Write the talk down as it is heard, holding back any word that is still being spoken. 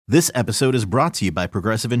This episode is brought to you by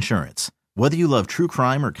Progressive Insurance. Whether you love true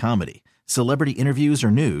crime or comedy, celebrity interviews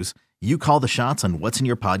or news, you call the shots on what's in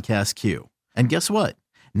your podcast queue. And guess what?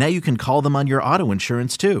 Now you can call them on your auto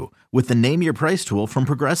insurance too with the Name Your Price tool from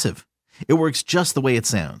Progressive. It works just the way it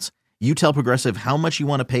sounds. You tell Progressive how much you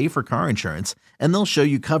want to pay for car insurance, and they'll show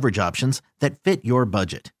you coverage options that fit your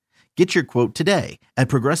budget. Get your quote today at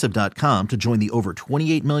Progressive.com to join the over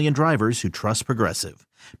 28 million drivers who trust Progressive.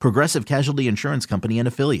 Progressive Casualty Insurance Company and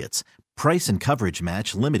Affiliates. Price and coverage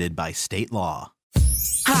match limited by state law.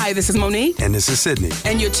 Hi, this is Monique. And this is Sydney.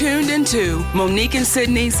 And you're tuned into Monique and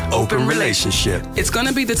Sydney's Open Relationship. It's going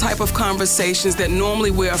to be the type of conversations that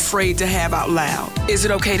normally we're afraid to have out loud. Is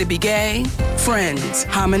it okay to be gay? Friends,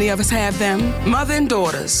 how many of us have them? Mother and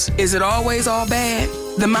daughters, is it always all bad?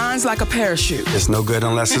 The mind's like a parachute. It's no good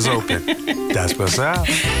unless it's open. That's what's up.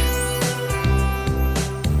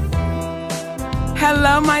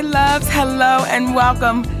 Hello, my loves. Hello, and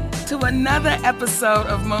welcome to another episode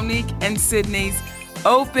of Monique and Sydney's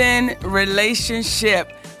Open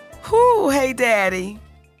Relationship. Whoo, hey, Daddy.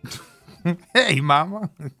 Hey, Mama.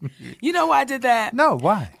 You know why I did that? No,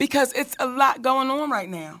 why? Because it's a lot going on right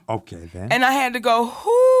now. Okay, then. And I had to go,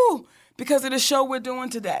 whoo, because of the show we're doing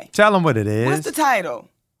today. Tell them what it is. What's the title?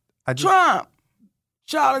 Trump,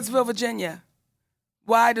 Charlottesville, Virginia.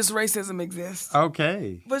 Why does racism exist?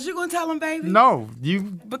 Okay. Was you going to tell them, baby? No, you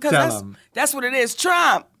because tell them. That's what it is.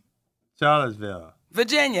 Trump, Charlottesville,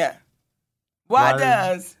 Virginia. Why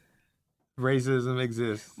does racism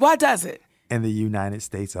exist? Why does it? In the United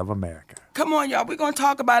States of America. Come on, y'all. We're going to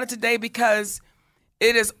talk about it today because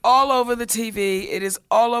it is all over the TV. It is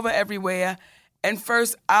all over everywhere. And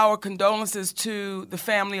first, our condolences to the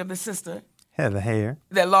family of the sister, Heather Heyer,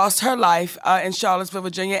 that lost her life in Charlottesville,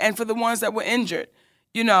 Virginia, and for the ones that were injured,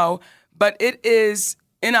 you know. But it is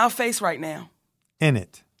in our face right now. In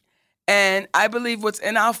it. And I believe what's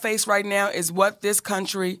in our face right now is what this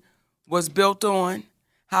country was built on,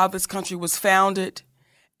 how this country was founded,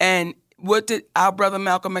 and what did our brother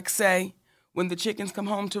Malcolm X say when the chickens come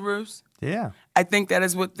home to roost? Yeah. I think that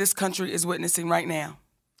is what this country is witnessing right now.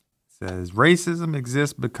 It says racism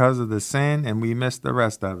exists because of the sin, and we miss the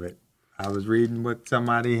rest of it. I was reading what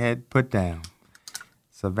somebody had put down.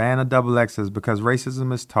 Savannah XX says, because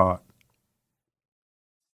racism is taught,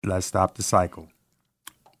 let's stop the cycle.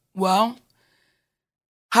 Well,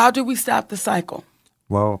 how do we stop the cycle?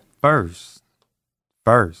 Well, first,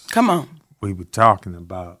 come on. We were talking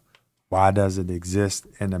about why does it exist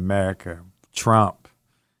in America, Trump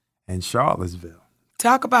and Charlottesville.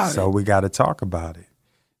 Talk about it. So we got to talk about it.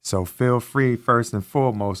 So feel free, first and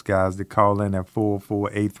foremost, guys, to call in at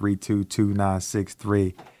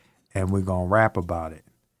 448-322-2963, and we're going to rap about it.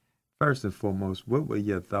 First and foremost, what were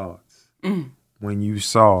your thoughts when you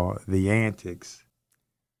saw the antics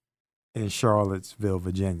in Charlottesville,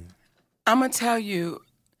 Virginia? I'm going to tell you,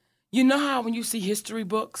 you know how when you see history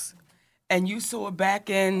books and you saw it back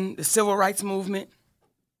in the civil rights movement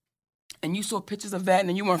and you saw pictures of that and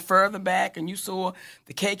then you went further back and you saw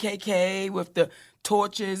the KKK with the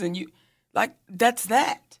torches and you, like, that's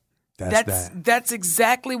that. That's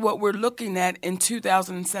exactly what we're looking at in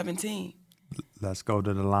 2017. Let's go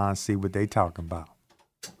to the line, see what they talking about.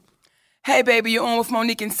 Hey, baby, you're on with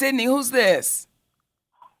Monique and Sydney. Who's this?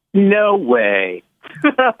 No way.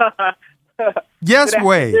 Yes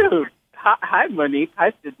way. Hi, Monique.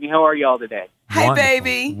 Hi, Sydney. How are y'all today? Hey, Wonderful.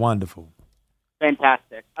 baby. Wonderful.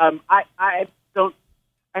 Fantastic. I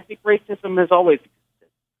think racism has always existed.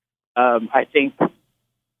 I think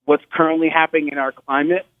what's currently happening in our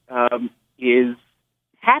climate is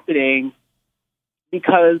happening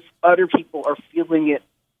because other people are feeling it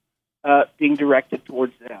being directed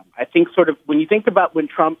towards them. I think sort of when you think about when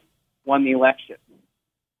Trump won the election,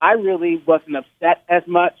 I really wasn't upset as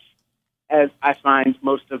much as I find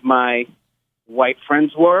most of my white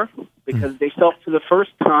friends were, because they felt for the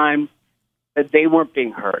first time that they weren't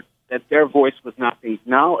being heard, that their voice was not being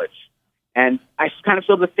acknowledged. And I kind of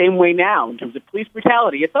feel the same way now in terms of police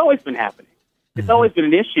brutality. It's always been happening. It's always been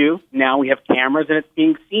an issue. Now we have cameras and it's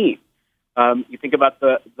being seen. You think about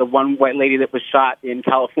the one white lady that was shot in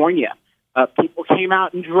California. People came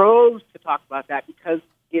out in droves to talk about that because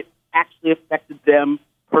it actually affected them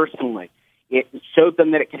personally. It showed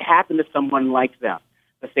them that it could happen to someone like them.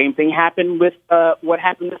 The same thing happened with what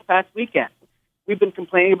happened this past weekend. We've been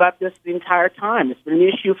complaining about this the entire time. It's been an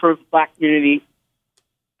issue for the black community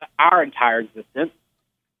our entire existence.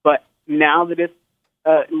 But now that it's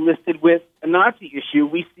listed with a Nazi issue,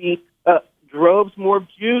 we see droves more of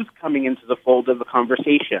Jews coming into the fold of the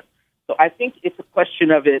conversation. So I think it's a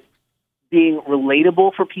question of it being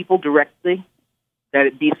relatable for people directly, that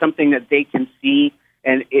it be something that they can see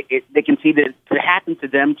and they can see that it happens to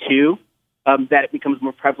them too, that it becomes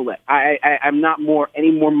more prevalent. I'm not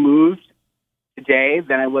any more moved today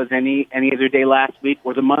than I was any other day last week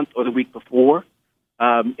or the month or the week before.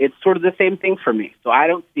 It's sort of the same thing for me. So I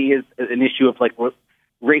don't see as an issue of like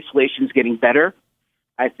race relations getting better.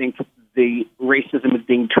 I think the racism is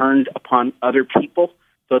being turned upon other people,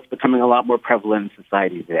 so it's becoming a lot more prevalent in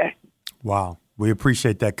society today. Wow. We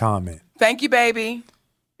appreciate that comment. Thank you, baby.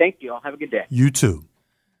 Thank you. I'll have a good day. You too.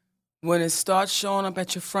 When it starts showing up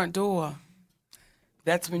at your front door,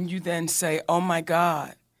 that's when you then say, oh, my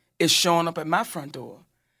God, it's showing up at my front door.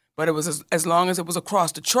 But it was as long as it was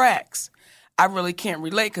across the tracks, I really can't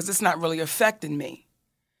relate because it's not really affecting me.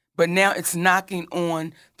 But now it's knocking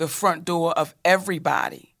on the front door of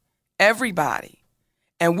everybody.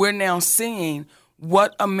 And we're now seeing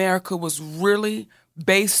what America was really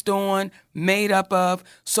based on, made up of.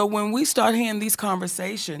 So when we start hearing these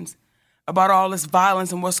conversations about all this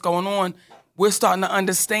violence and what's going on, we're starting to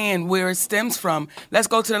understand where it stems from. Let's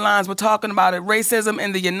go to the lines. We're talking about it. Racism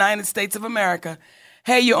in the United States of America.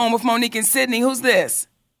 Hey, you're on with Monique and Sydney. Who's this?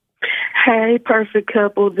 Hey, perfect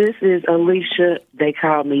couple. This is Alicia. They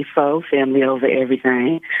call me Fo, family over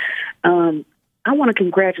everything. I want to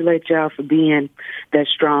congratulate y'all for being that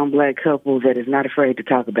strong black couple that is not afraid to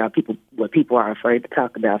talk about what people are afraid to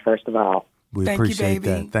talk about, first of all. We Thank you, appreciate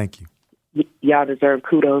baby. that. Thank you. Y'all deserve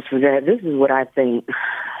kudos for that. This is what I think.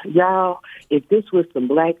 Y'all, if this was some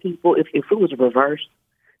black people, if it was reversed,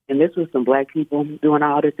 and this was some black people doing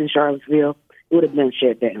all this in Charlottesville, it would have been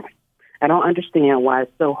shut down. I don't understand why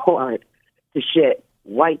it's so hard to shut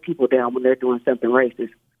white people down when they're doing something racist,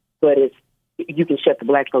 but you can shut the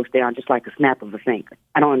black folks down just like a snap of a finger.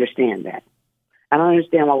 I don't understand that. I don't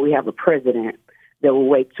understand why we have a president that will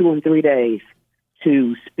wait 2 and 3 days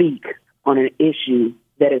to speak on an issue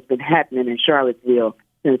that has been happening in Charlottesville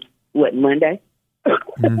since, Monday?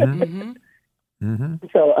 Mm-hmm. Mm-hmm.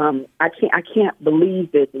 So I can't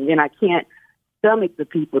believe this, and then I can't stomach the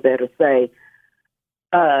people that'll say,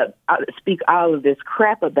 speak all of this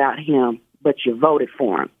crap about him, but you voted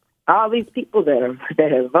for him. All these people that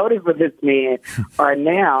have voted for this man are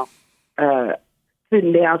now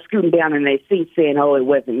scooting down in their seats saying, "Oh, it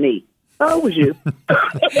wasn't me." Oh, it was you.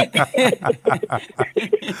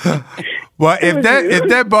 Well, if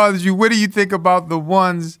that bothers you, what do you think about the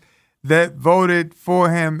ones that voted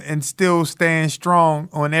for him and still stand strong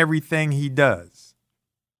on everything he does?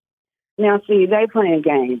 Now, see, they playing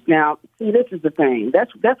games. Now, see, this is the thing.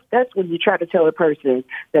 That's when you try to tell a person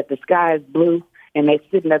that the sky is blue and they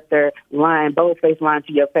sitting up there lying, bold-faced lying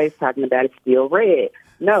to your face, talking about it's still red.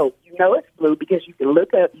 No, you know it's blue because you can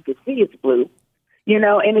look up, you can see it's blue. You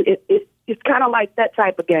know, and it's kind of like that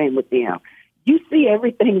type of game with them. You see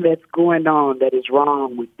everything that's going on that is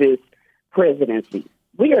wrong with this presidency.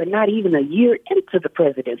 We are not even a year into the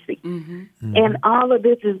presidency, and all of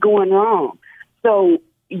this is going wrong. So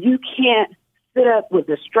you can't sit up with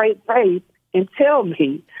a straight face and tell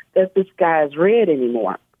me that the sky is red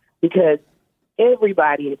anymore, because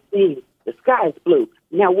everybody is seeing the sky is blue.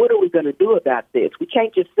 Now, what are we going to do about this? We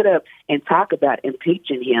can't just sit up and talk about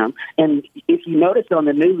impeaching him. And if you notice on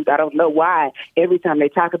the news, I don't know why, every time they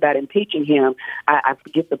talk about impeaching him, I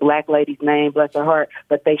forget the black lady's name, bless her heart,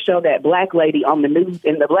 but they show that black lady on the news,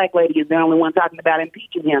 and the black lady is the only one talking about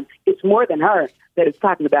impeaching him. It's more than her that is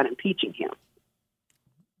talking about impeaching him.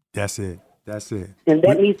 That's it. And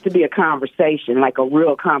that needs to be a conversation, like a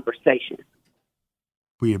real conversation.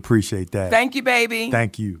 We appreciate that. Thank you, baby.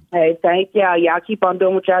 Thank you. Hey, thank y'all. Y'all keep on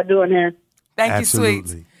doing what y'all doing here. Thank Absolutely. you,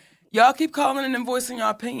 sweets. Y'all keep calling in and voicing your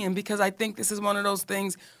opinion, because I think this is one of those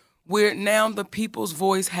things where now the people's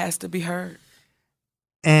voice has to be heard.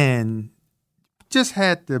 And just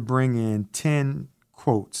had to bring in 10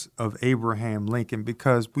 quotes of Abraham Lincoln,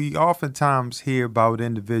 because we oftentimes hear about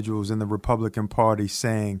individuals in the Republican Party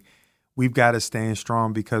saying we've got to stand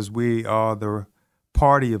strong because we are the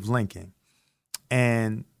party of Lincoln.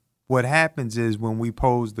 And what happens is when we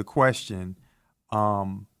pose the question,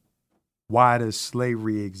 why does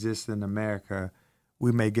slavery exist in America,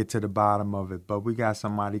 we may get to the bottom of it. But we got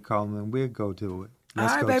somebody calling and we'll go to it. All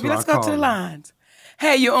right, baby, let's go to the lines.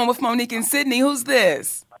 Hey, you're on with Monique and Sydney. Who's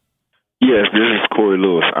this? Yes, this is Corey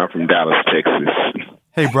Lewis. I'm from Dallas, Texas.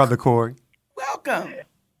 Hey, brother Corey. Welcome.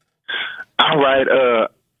 All right.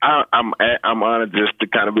 I'm honored just to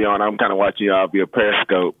kind of be on. I'm kind of watching y'all via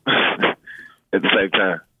Periscope at the same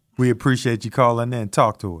time. We appreciate you calling in.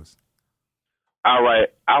 Talk to us. All right.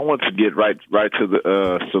 I want to get right to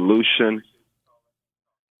the solution.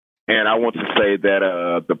 And I want to say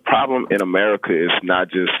that the problem in America is not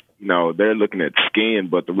just, they're looking at skin,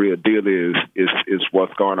 but the real deal is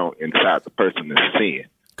what's going on inside the person that's seeing.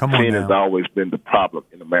 Come on Sin now. has always been the problem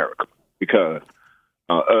in America because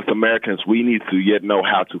us Americans, we need to yet know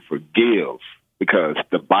how to forgive because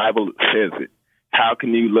the Bible says it. How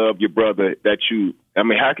can you love your brother how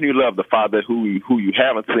can you love the Father who you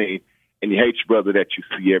haven't seen and you hate your brother that you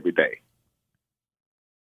see every day?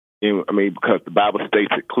 Because the Bible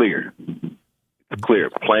states it clear. It's clear,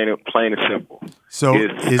 plain and simple. So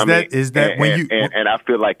is that when you and I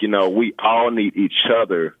feel like we all need each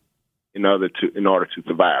other in order to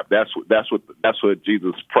survive. That's what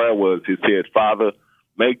Jesus' prayer was. He said, "Father,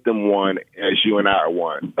 make them one as you and I are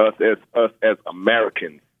one." Us as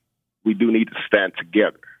Americans, we do need to stand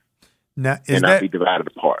together now, and not be divided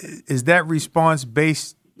apart. Is that response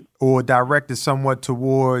based or directed somewhat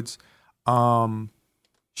towards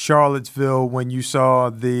Charlottesville when you saw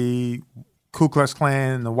the Ku Klux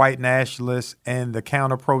Klan, the white nationalists, and the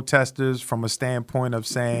counter protesters from a standpoint of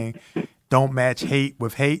saying, don't match hate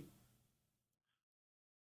with hate?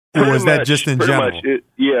 Or is that just in general? It's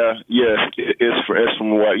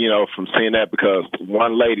from what, from seeing that because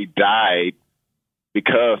one lady died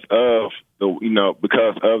because of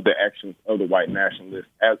the actions of the white nationalists,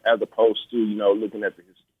 as opposed to, looking at the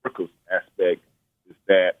historical aspect is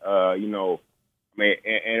that, and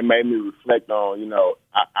it made me reflect on,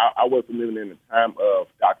 I wasn't living in the time of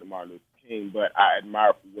Dr. Martin Luther King, but I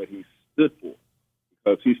admire for what he stood for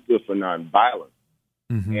because he stood for nonviolence.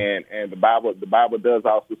 Mm-hmm. And the Bible does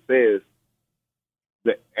also says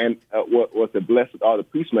that what the blessed are the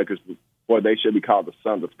peacemakers, for they shall be called the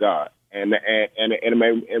sons of God. And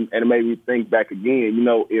it made me think back again.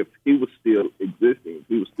 If he was still existing, if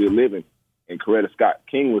he was still living, and Coretta Scott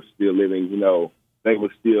King was still living, they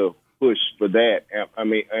would still push for that.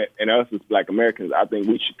 And us as Black Americans, I think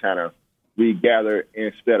we should kind of regather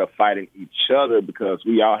instead of fighting each other because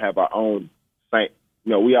we all have our own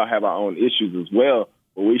issues as well.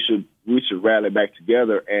 But we should rally back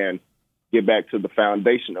together and get back to the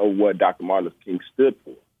foundation of what Dr. Martin Luther King stood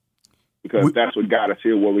for, because that's what got us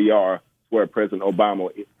here where we are, where President Obama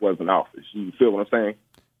was in office. You feel what I'm saying?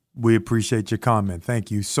 We appreciate your comment.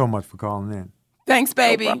 Thank you so much for calling in. Thanks,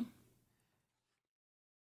 baby. No problem.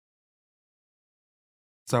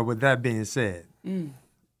 So with that being said,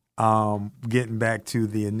 getting back to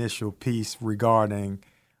the initial piece regarding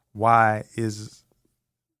why is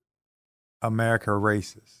America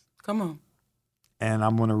racist? Come on. And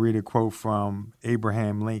I'm going to read a quote from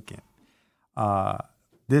Abraham Lincoln.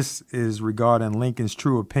 This is regarding Lincoln's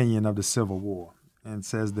true opinion of the Civil War. And it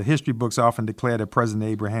says, the history books often declare that President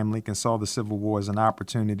Abraham Lincoln saw the Civil War as an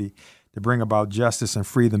opportunity to bring about justice and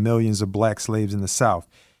free the millions of black slaves in the South.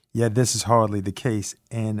 Yet this is hardly the case.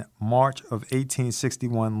 In March of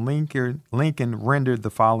 1861, Lincoln rendered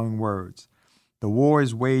the following words: "The war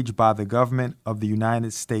is waged by the government of the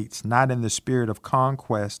United States, not in the spirit of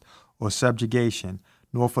conquest or subjugation,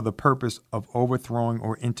 nor for the purpose of overthrowing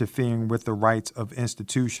or interfering with the rights of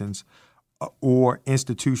institutions or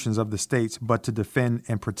institutions of the states, but to defend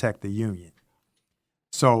and protect the Union."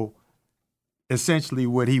 So essentially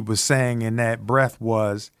what he was saying in that breath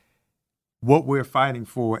was, what we're fighting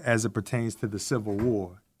for as it pertains to the Civil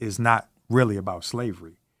War is not really about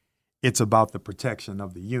slavery. It's about the protection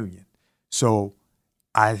of the Union. So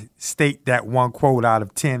I state that one quote out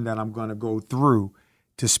of 10 that I'm going to go through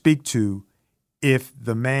to speak to if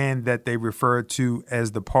the man that they refer to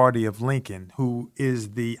as the Party of Lincoln, who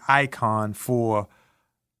is the icon for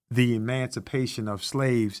the emancipation of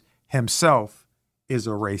slaves, himself is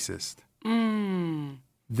a racist,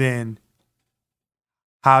 then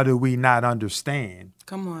how do we not understand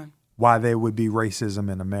why there would be racism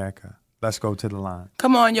in America? Let's go to the line.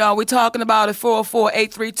 Come on, y'all. We're talking about it.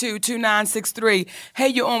 404-832-2963. Hey,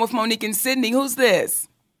 you're on with Monique and Sydney. Who's this?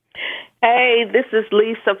 Hey, this is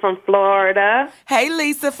Lisa from Florida. Hey,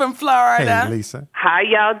 Lisa from Florida. Hey, Lisa. How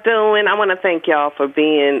y'all doing? I want to thank y'all for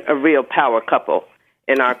being a real power couple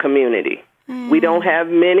in our community. We don't have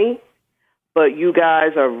many, but you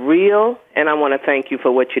guys are real, and I want to thank you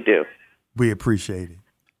for what you do. We appreciate it.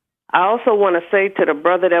 I also want to say to the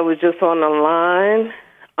brother that was just on the line,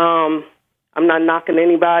 I'm not knocking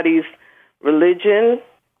anybody's religion,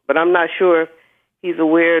 but I'm not sure he's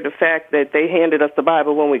aware of the fact that they handed us the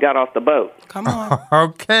Bible when we got off the boat. Come on.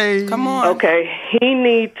 Okay. Come on. Okay. He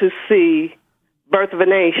needs to see Birth of a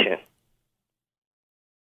Nation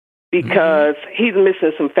because he's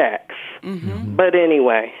missing some facts. Mm-hmm. But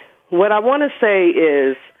anyway, what I want to say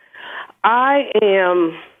is I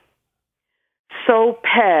am so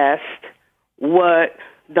past what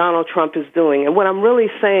Donald Trump is doing. And what I'm really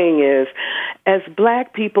saying is, as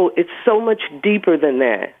black people, it's so much deeper than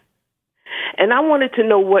that. And I wanted to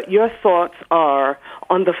know what your thoughts are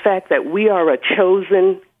on the fact that we are a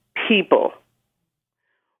chosen people.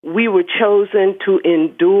 we were chosen to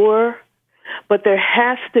endure, but there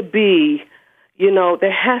has to be,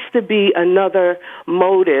 there has to be another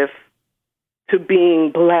motive to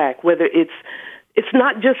being black, whether it's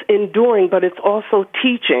not just enduring, but it's also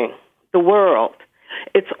teaching the world.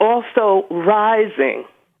 It's also rising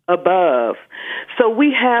above. So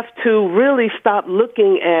we have to really stop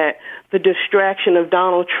looking at the distraction of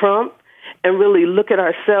Donald Trump and really look at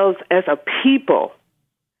ourselves as a people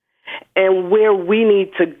and where we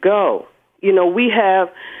need to go. We have,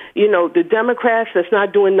 the Democrats that's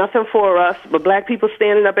not doing nothing for us, but black people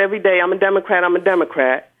standing up every day, I'm a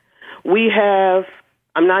Democrat. We have,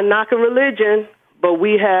 I'm not knocking religion, but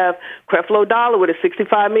we have Creflo Dollar with a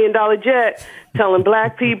 $65 million jet telling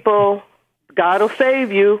black people, God will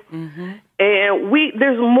save you. Mm-hmm. And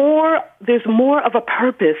there's more of a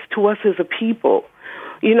purpose to us as a people.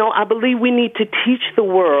 I believe we need to teach the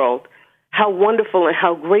world how wonderful and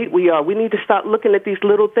how great we are. We need to stop looking at these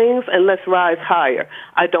little things and let's rise higher.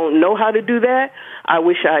 I don't know how to do that. I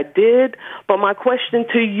wish I did. But my question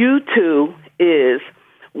to you two is,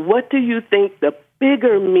 what do you think the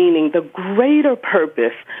bigger meaning, the greater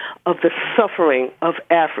purpose of the suffering of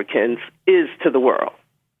Africans is to the world?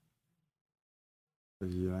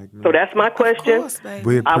 So that's my question. Of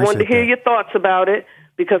course, I wanted to hear your thoughts about it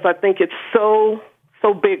because I think it's so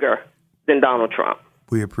bigger than Donald Trump.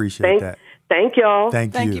 We appreciate that. Thank y'all.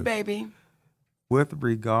 Thank you, baby. With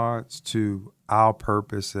regards to our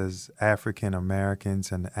purpose as African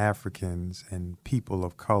Americans and Africans and people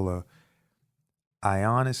of color, I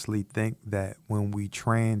honestly think that when we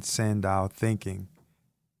transcend our thinking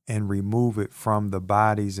and remove it from the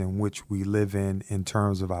bodies in which we live in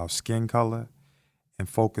terms of our skin color and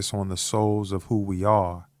focus on the souls of who we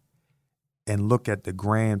are and look at the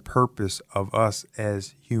grand purpose of us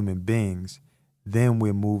as human beings, then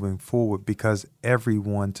we're moving forward because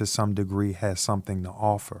everyone to some degree has something to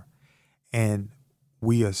offer. And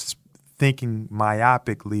we are thinking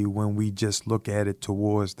myopically when we just look at it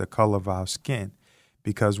towards the color of our skin.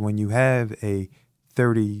 Because when you have a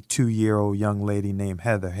 32-year-old young lady named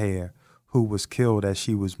Heather Heyer who was killed as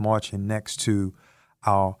she was marching next to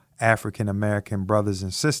our African-American brothers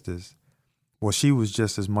and sisters, well, she was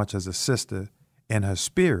just as much as a sister in her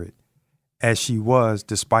spirit as she was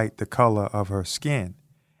despite the color of her skin.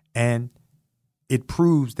 And it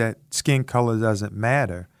proves that skin color doesn't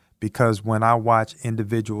matter because when I watch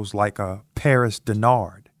individuals like Paris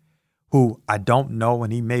Denard, who I don't know,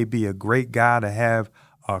 and he may be a great guy to have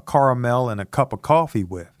a caramel and a cup of coffee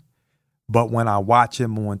with. But when I watch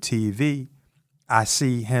him on TV, I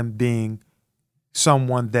see him being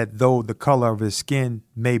someone that though the color of his skin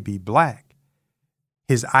may be black,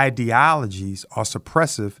 his ideologies are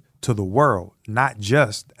suppressive to the world, not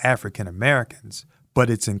just African Americans, but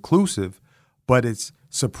it's inclusive, but it's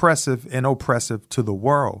suppressive and oppressive to the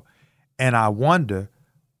world. And I wonder,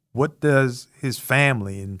 what does his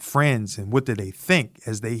family and friends and what do they think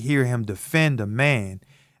as they hear him defend a man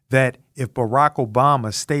that if Barack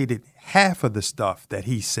Obama stated half of the stuff that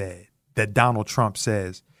he said, that Donald Trump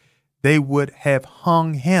says, they would have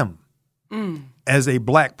hung him as a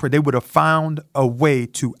black person. They would have found a way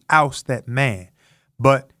to oust that man.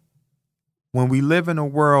 But when we live in a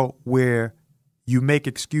world where you make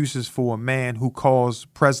excuses for a man who calls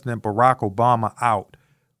President Barack Obama out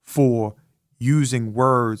for using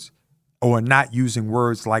words or not using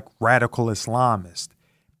words like radical Islamist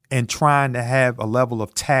and trying to have a level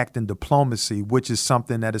of tact and diplomacy, which is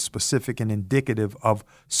something that is specific and indicative of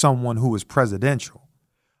someone who is presidential.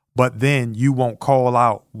 But then you won't call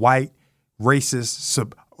out white racists,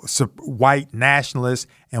 white nationalists,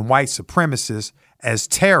 and white supremacists as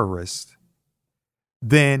terrorists,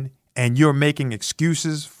 then, and you're making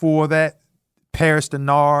excuses for that, Paris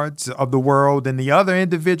Denards of the world and the other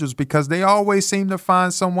individuals, because they always seem to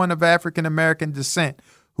find someone of African-American descent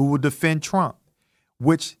who will defend Trump,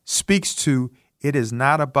 which speaks to it is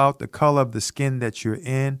not about the color of the skin that you're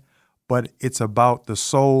in, but it's about the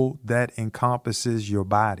soul that encompasses your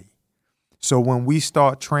body. So when we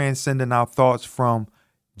start transcending our thoughts from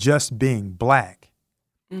just being black,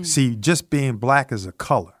 see, just being black is a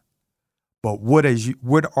color. But what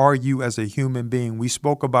are you as a human being? We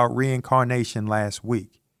spoke about reincarnation last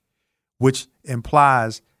week, which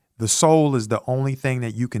implies the soul is the only thing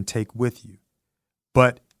that you can take with you.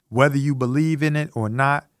 But whether you believe in it or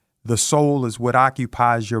not, the soul is what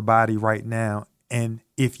occupies your body right now. And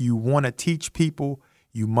if you want to teach people,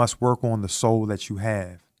 you must work on the soul that you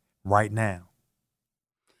have right now.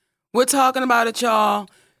 We're talking about it, y'all.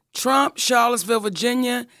 Trump, Charlottesville,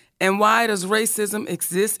 Virginia, And why does racism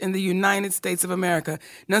exist in the United States of America?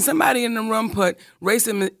 Now, somebody in the room put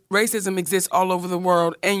racism exists all over the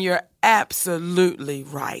world, and you're absolutely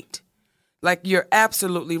right. Like, you're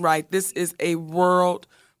absolutely right. This is a world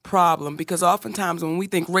problem because oftentimes when we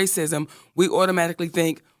think racism, we automatically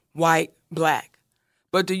think white, black.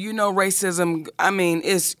 But do you know racism,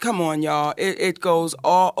 come on, y'all. It goes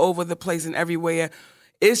all over the place and everywhere.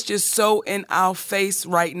 It's just so in our face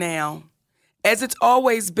right now. As it's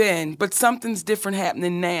always been, but something's different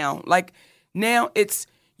happening now. Like, now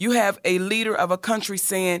you have a leader of a country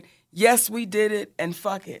saying, yes, we did it, and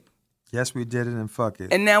fuck it. Yes, we did it, and fuck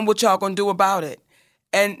it. And now what y'all gonna do about it?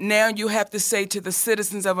 And now you have to say to the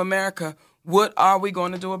citizens of America, what are we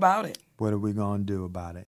gonna do about it? What are we gonna do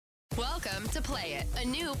about it? Welcome to Play It, a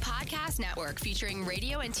new podcast network featuring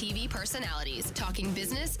radio and TV personalities talking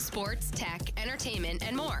business, sports, tech, entertainment,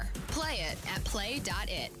 and more. Play it at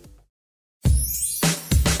play.it.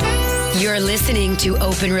 You're listening to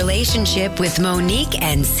Open Relationship with Monique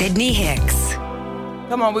and Sydney Hicks.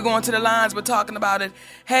 Come on, we're going to the lines. We're talking about it.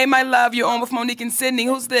 Hey, my love, you're on with Monique and Sydney.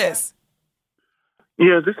 Who's this?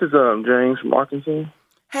 Yeah, this is James from Arkansas.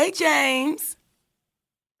 Hey, James.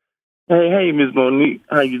 Hey, Miss Monique.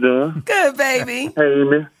 How you doing? Good, baby. Hey,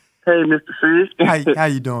 Mr. Fish. How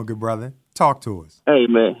you doing, good brother? Talk to us. Hey,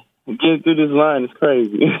 man. Getting through this line is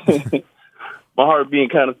crazy. My heart being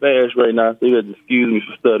kind of fast right now, so you have to excuse me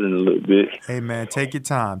for stuttering a little bit. Hey, man, take your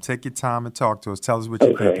time. Take your time and talk to us. Tell us what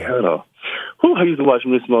you're thinking. Okay, hold on. I used to watch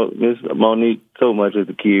Miss Monique so much as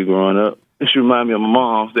a kid growing up. She reminded me of my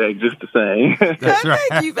mom, so just the same. That's right.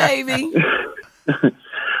 Thank you, baby.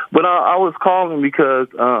 But I was calling because,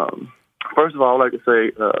 first of all, I'd like to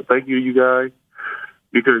say thank you to you guys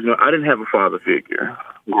because, I didn't have a father figure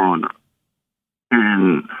growing up.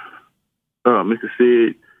 And Mr.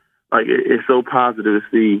 Sid, it's so positive to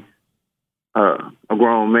see a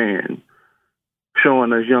grown man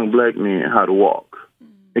showing us young black men how to walk,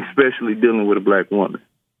 especially dealing with a black woman.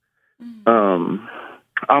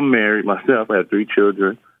 I'm married myself. I have 3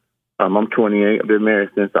 children. I'm 28. I've been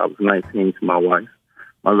married since I was 19 to my wife,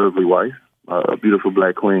 my lovely wife, a beautiful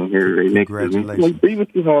black queen here right next to me. Like, be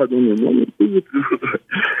with you hard on your woman. Be with you.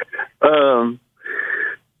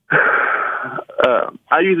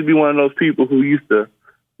 I used to be one of those people who used to,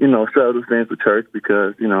 settle things for church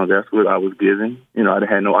because, that's what I was given. I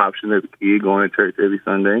had no option as a kid going to church every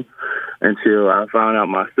Sunday until I found out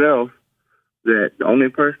myself that the only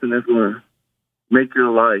person that's going to make your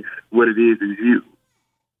life what it is you.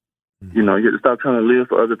 You have to stop trying to live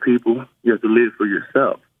for other people. You have to live for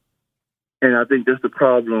yourself. And I think that's the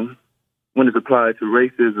problem when it's applied to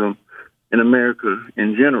racism in America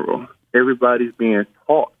in general. Everybody's being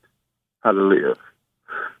taught how to live.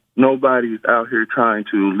 Nobody's out here trying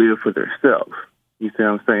to live for themselves. You see what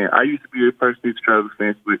I'm saying? I used to be a person who struggled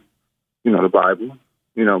with, the Bible,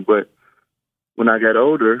 but when I got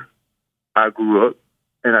older, I grew up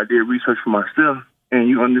and I did research for myself, and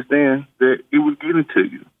you understand that it was given to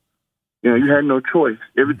you. You had no choice.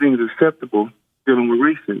 Everything is acceptable dealing with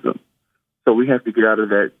racism. So we have to get out of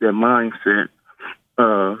that mindset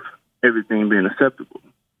of everything being acceptable.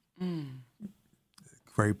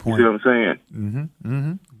 Great point. You see what I'm saying? Mm-hmm.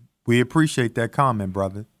 Mm-hmm. We appreciate that comment,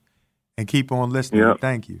 brother. And keep on listening. Yep.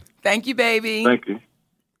 Thank you. Thank you, baby. Thank you.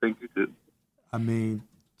 Thank you, too.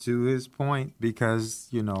 To his point, because,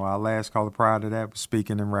 our last caller prior to that was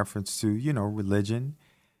speaking in reference to, religion.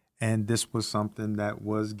 And this was something that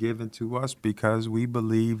was given to us because we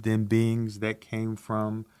believed in beings that came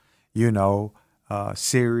from,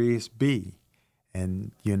 Sirius B.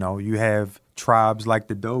 And, you have tribes like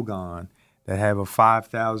the Dogon that have a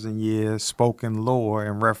 5,000-year spoken lore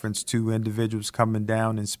in reference to individuals coming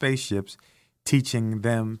down in spaceships, teaching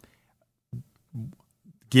them,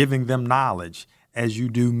 giving them knowledge, as you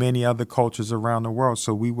do many other cultures around the world.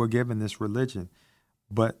 So we were given this religion.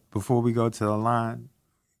 But before we go to the line,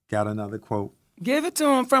 got another quote. Give it to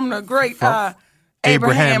him from the great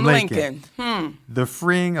Abraham Lincoln. The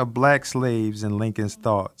freeing of black slaves in Lincoln's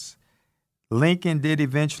thoughts. Lincoln did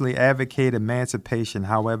eventually advocate emancipation.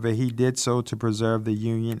 However, he did so to preserve the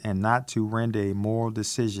Union and not to render a moral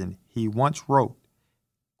decision. He once wrote,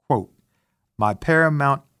 quote, "My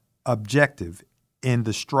paramount objective in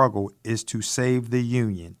the struggle is to save the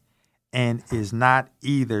Union and is not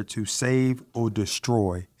either to save or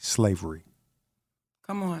destroy slavery."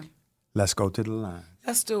 Come on. Let's go to the line.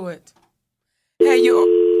 Let's do it. Hey,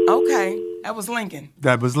 okay. That was Lincoln.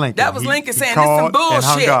 That was Lincoln. That was Lincoln saying this some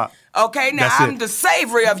bullshit. Okay, now That's I'm it. the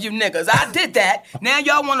savory of you niggas. I did that. Now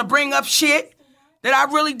y'all want to bring up shit? that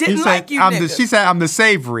I really didn't like you niggas. She said I'm the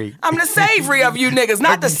savory. I'm the savory of you niggas,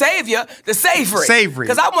 not the savior, the savory. Savory.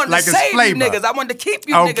 Because I wanted Like to it's save flavor. you niggas. I wanted to keep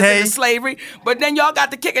you niggas in the slavery, but then y'all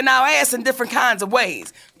got to kicking our ass in different kinds of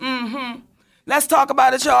ways. Let's talk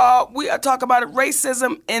about it, y'all. We are talking about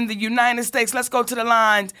racism in the United States. Let's go to the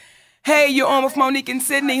lines. Hey, you're on with Monique and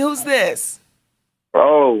Sydney. Who's this?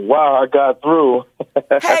 Oh, wow, I got through.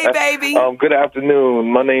 Hey, baby. Good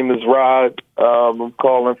afternoon. My name is Rod. I'm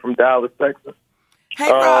calling from Dallas, Texas. Hey,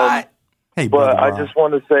 Rod. Hey, but Rod. I just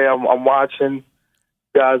want to say I'm watching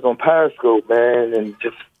guys on Periscope, man, and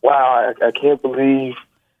just, wow, I can't believe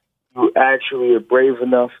you actually are brave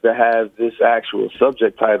enough to have this actual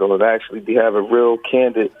subject title and actually have a real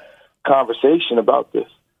candid conversation about this.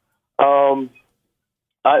 I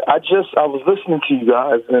was listening to you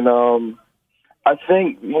guys, and I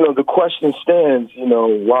think, the question stands,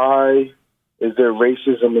 why is there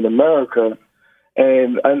racism in America?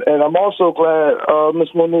 And I'm also glad, Ms.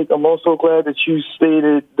 Monique, I'm also glad that you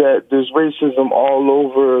stated that there's racism all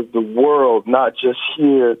over the world, not just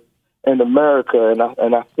here in America.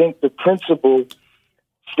 And I think the principle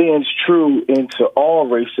stands true into all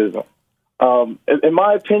racism. In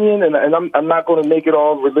my opinion, and I'm not going to make it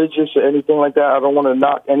all religious or anything like that. I don't want to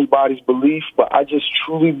knock anybody's belief, but I just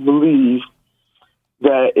truly believe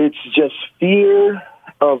that it's just fear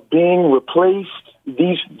of being replaced.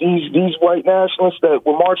 These white nationalists that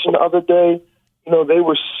were marching the other day, they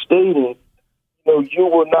were stating, you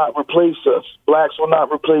will not replace us. Blacks will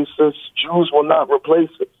not replace us. Jews will not replace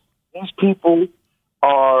us. These people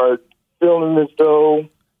are feeling as though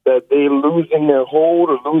that they're losing their hold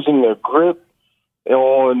or losing their grip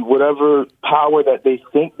on whatever power that they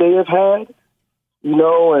think they have had,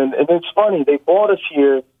 and it's funny. They brought us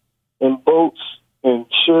here in boats and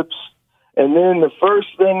ships, and then the first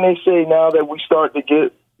thing they say now that we start to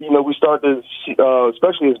get, we start to see,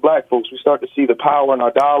 especially as black folks, we start to see the power in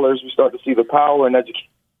our dollars, we start to see the power in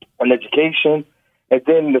education, and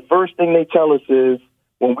then the first thing they tell us is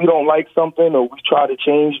when we don't like something or we try to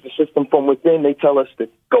change the system from within, they tell us to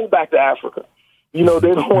go back to Africa. They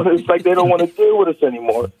don't want to, it's like they don't want to deal with us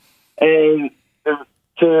anymore. And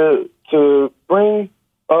to bring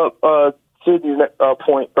up Sidney's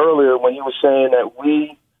point earlier when he was saying that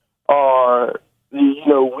we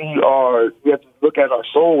have to look at our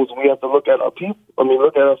souls, and we have to look at our people.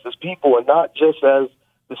 Look at us as people and not just as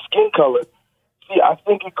the skin color. See, I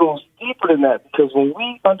think it goes deeper than that, because when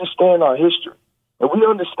we understand our history and we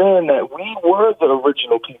understand that we were the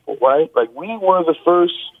original people, right? Like we were the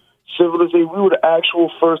first civilization. We were the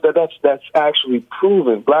actual first. That's actually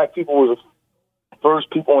proven. Black people were the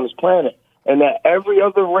first people on this planet, and that every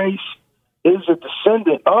other race is a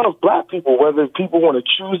descendant of black people, whether people want to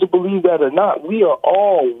choose to believe that or not. We are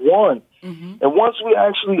all one. Mm-hmm. And once we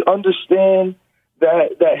actually understand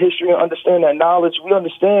that history and understand that knowledge, we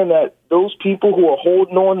understand that those people who are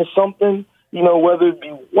holding on to something, whether it be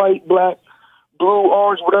white, black, blue,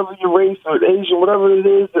 orange, whatever your race, or Asian, whatever it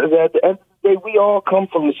is, that at the end of the day, we all come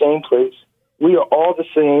from the same place. We are all the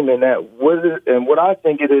same, and what I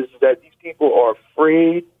think it is that these people are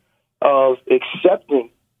afraid of accepting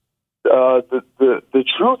the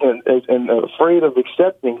truth and afraid of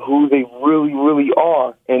accepting who they really, really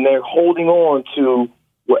are. And they're holding on to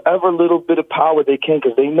whatever little bit of power they can,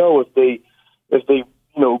 because they know if they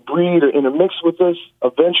breed or intermix with us,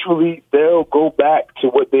 eventually they'll go back to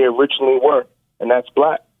what they originally were, and that's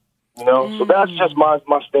black. So that's just my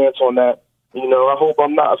stance on that. I hope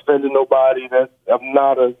I'm not offending nobody. That I'm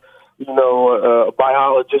not a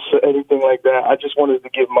biologist or anything like that. I just wanted to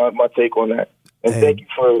give my take on that. And thank you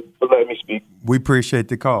for letting me speak. We appreciate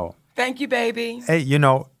the call. Thank you, baby. Hey,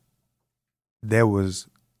 there was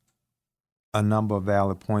a number of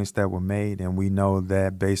valid points that were made, and we know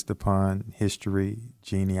that based upon history,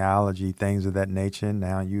 genealogy, things of that nature,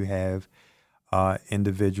 now you have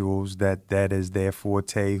individuals that is their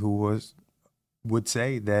forte who would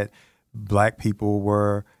say that black people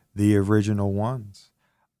were the original ones.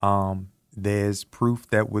 There's proof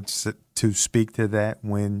that would to speak to that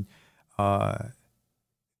when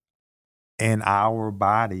in our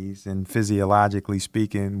bodies and physiologically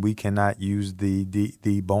speaking, we cannot use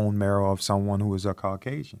the bone marrow of someone who is a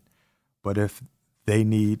Caucasian. But if they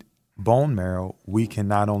need bone marrow, we can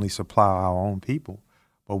not only supply our own people,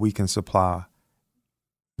 but we can supply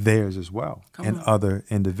theirs as well and other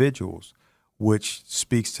individuals, which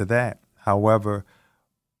speaks to that. However,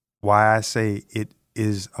 why I say it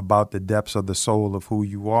is about the depths of the soul of who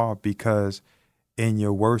you are, because in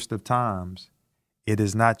your worst of times, it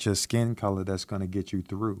is not just skin color that's going to get you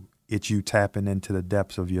through. It's you tapping into the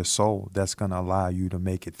depths of your soul that's going to allow you to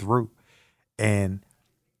make it through. And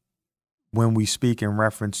when we speak in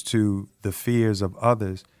reference to the fears of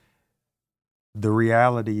others, the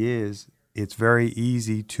reality is it's very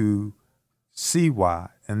easy to see why.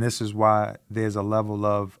 And this is why there's a level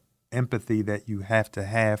of empathy that you have to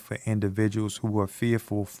have for individuals who are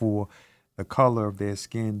fearful for the color of their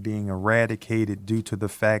skin being eradicated due to the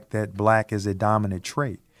fact that black is a dominant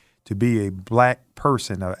trait. To be a black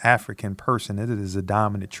person, an African person, it is a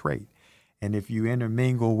dominant trait. And if you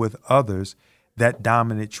intermingle with others, that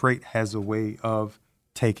dominant trait has a way of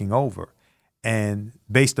taking over. And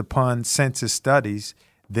based upon census studies,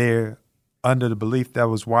 they're under the belief that I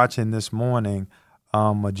was watching this morning,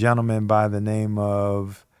 a gentleman by the name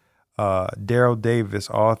of Daryl Davis,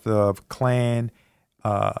 author of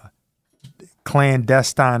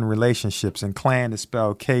Clandestine Relationships, and clan is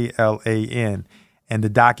spelled Klan, and the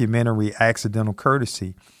documentary Accidental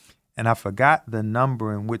Courtesy. And I forgot the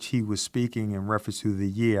number in which he was speaking in reference to the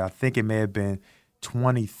year. I think it may have been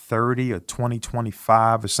 2030 or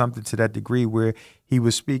 2025 or something to that degree, where he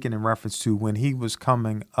was speaking in reference to when he was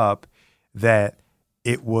coming up that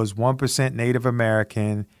it was 1% Native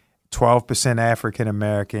American, 12% African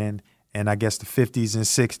American, and I guess the 50s and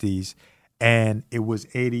 60s, and it was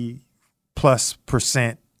 80+%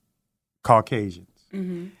 Caucasians.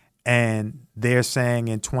 Mm-hmm. And they're saying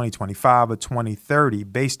in 2025 or 2030,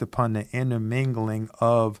 based upon the intermingling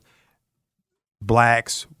of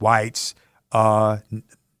blacks, whites, Latins,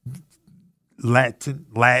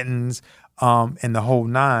 and the whole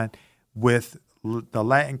nine, with the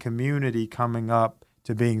Latin community coming up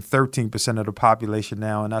to being 13% of the population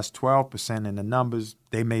now, and us 12%, and the numbers,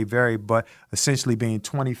 they may vary, but essentially being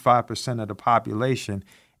 25% of the population,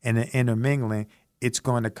 and the intermingling, it's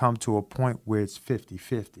going to come to a point where it's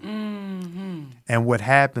 50-50. Mm-hmm. And what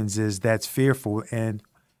happens is that's fearful. And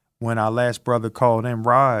when our last brother called in,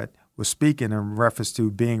 Rod, was speaking in reference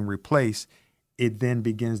to being replaced, it then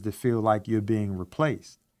begins to feel like you're being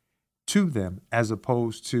replaced to them, as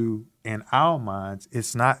opposed to, in our minds,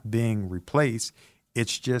 it's not being replaced.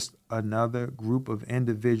 It's just another group of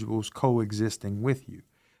individuals coexisting with you.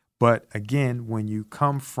 But again, when you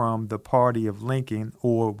come from the party of Lincoln,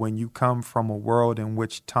 or when you come from a world in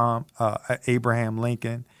which Abraham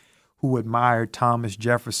Lincoln, who admired Thomas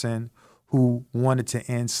Jefferson, who wanted to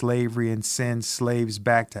end slavery and send slaves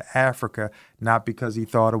back to Africa, not because he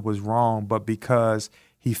thought it was wrong, but because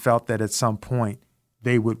he felt that at some point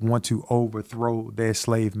they would want to overthrow their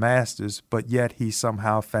slave masters, but yet he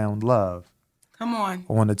somehow found love. Come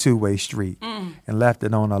on a two-way street and left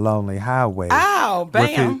it on a lonely highway. Ow,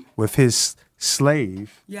 bam. With his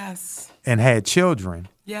slave. Yes. And had children.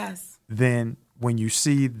 Yes. Then when you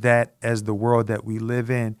see that as the world that we live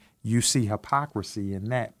in, you see hypocrisy in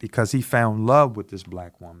that, because he found love with this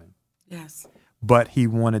black woman. Yes. But he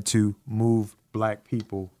wanted to move black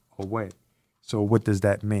people away. So what does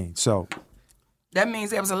that mean? So that means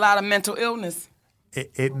there was a lot of mental illness.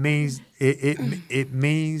 It means it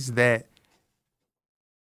means that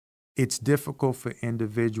it's difficult for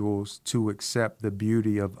individuals to accept the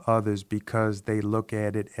beauty of others because they look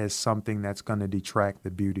at it as something that's going to detract the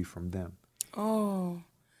beauty from them. Oh.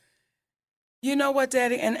 You know what,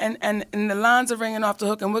 Daddy? And the lines are ringing off the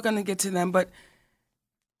hook, and we're going to get to them. But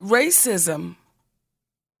racism,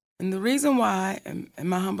 and the reason why, in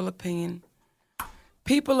my humble opinion,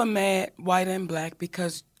 people are mad, white and black,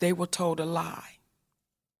 because they were told a lie.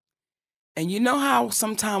 And you know how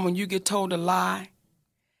sometimes when you get told a lie,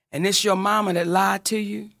 and it's your mama that lied to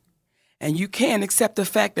you, and you can't accept the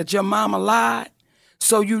fact that your mama lied,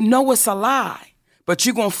 so you know it's a lie, but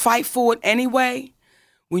you're going to fight for it anyway.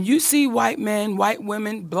 When you see white men, white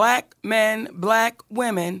women, black men, black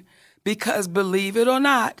women, because believe it or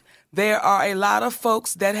not, there are a lot of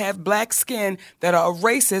folks that have black skin that are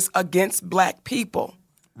racist against black people.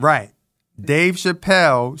 Right. Dave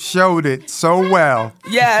Chappelle showed it so well.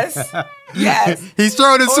 Yes. Yes. He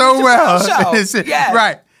showed it so well. Yes.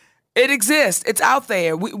 Right. It exists. It's out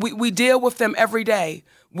there. We deal with them every day.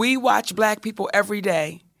 We watch black people every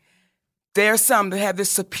day. There are some that have this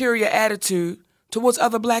superior attitude towards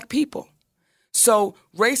other black people. So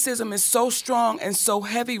racism is so strong and so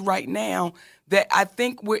heavy right now that I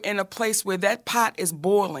think we're in a place where that pot is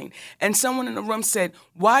boiling. And someone in the room said,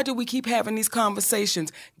 why do we keep having these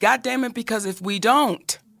conversations? God damn it, because if we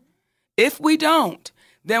don't,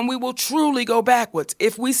 then we will truly go backwards.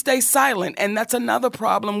 If we stay silent, and that's another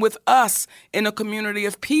problem with us in a community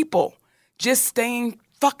of people, just staying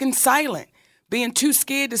fucking silent, being too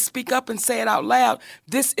scared to speak up and say it out loud.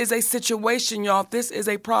 This is a situation, y'all. This is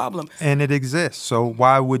a problem. And it exists. So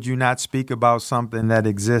why would you not speak about something that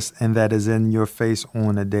exists and that is in your face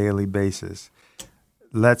on a daily basis?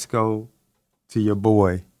 Let's go to your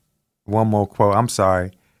boy. One more quote. I'm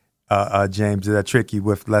sorry. James, did I trick you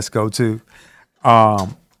with Let's Go To?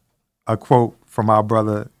 A quote from our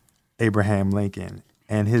brother Abraham Lincoln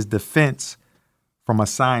and his defense from a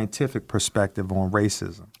scientific perspective on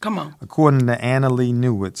racism. Come on. According to Anna Lee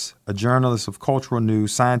Newitz, a journalist of cultural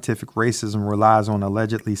news, scientific racism relies on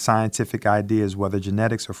allegedly scientific ideas, whether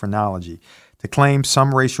genetics or phrenology. To claim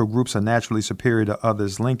some racial groups are naturally superior to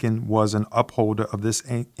others, Lincoln was an upholder of this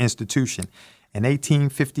institution. In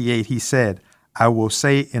 1858, he said, "I will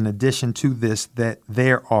say in addition to this that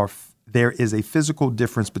there is a physical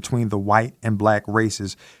difference between the white and black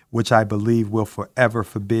races, which I believe will forever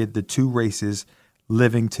forbid the two races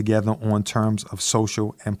living together on terms of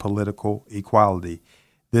social and political equality.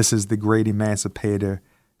 This is the great emancipator,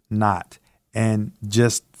 not." And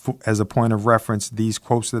just as a point of reference, these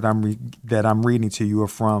quotes that I'm reading to you are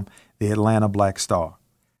from the Atlanta Black Star.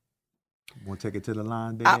 Want to take it to the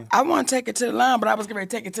line, baby? I want to take it to the line, but I was going to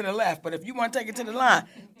take it to the left. But if you want to take it to the line,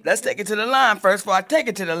 let's take it to the line first before I take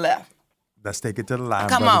it to the left. Let's take it to the line,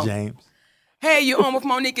 Come Brother on. James. Hey, you're on with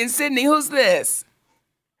Monique and Sydney. Who's this?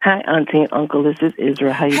 Hi, Auntie and Uncle. This is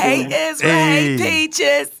Israel. How you doing? Hey, Israel. Hey,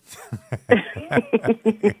 Peaches.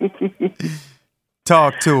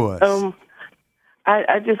 Talk to us.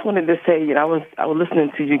 I just wanted to say, I was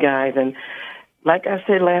listening to you guys, and like I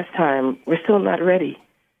said last time, we're still not ready.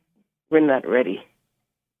 We're not ready.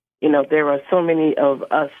 There are so many of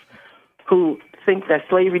us who think that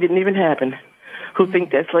slavery didn't even happen, who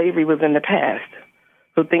think that slavery was in the past,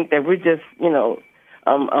 who think that we're just,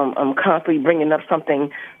 constantly bringing up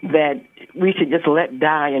something that we should just let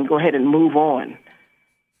die and go ahead and move on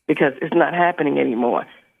because it's not happening anymore.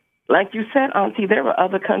 Like you said, Auntie, there are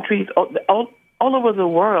other countries all over the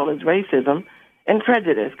world is racism and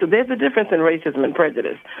prejudice, because there's a difference in racism and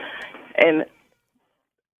prejudice. And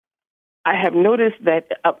I have noticed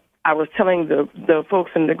that I was telling the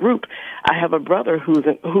folks in the group, I have a brother who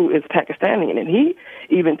is Pakistani, and he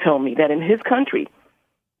even told me that in his country,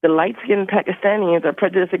 the light-skinned Pakistanis are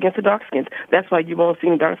prejudiced against the dark-skins. That's why you won't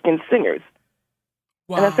see dark-skinned singers.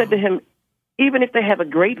 Wow. And I said to him, even if they have a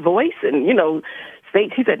great voice and,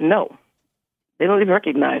 stage, he said, no, they don't even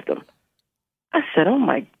recognize them. I said, oh,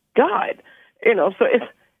 my God. So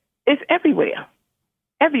it's everywhere,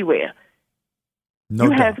 everywhere. No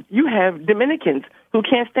you have Dominicans who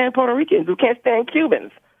can't stand Puerto Ricans, who can't stand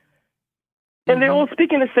Cubans. And they're all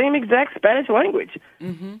speaking the same exact Spanish language.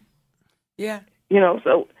 Mm-hmm. Yeah.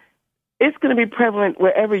 So it's going to be prevalent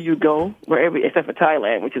wherever you go, except for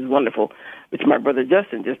Thailand, which is wonderful, which my brother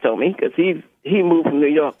Justin just told me, because he moved from New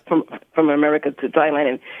York, from America to Thailand,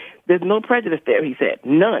 and there's no prejudice there, he said.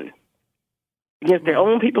 None. Against their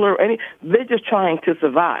own people or they're just trying to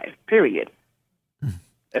survive, period.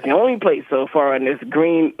 That's the only place so far on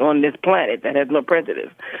this planet that has no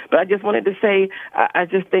prejudice. But I just wanted to say, I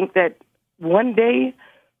just think that one day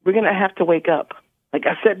we're going to have to wake up. Like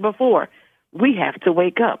I said before, we have to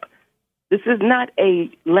wake up. This is not a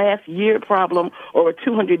last year problem or a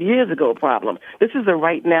 200 years ago problem. This is a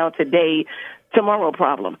right now, today, tomorrow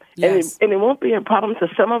problem. Yes. And it won't be a problem to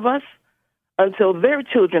some of us until their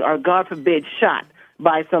children are, God forbid, shot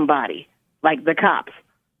by somebody, like the cops,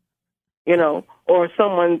 or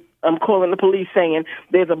someone calling the police saying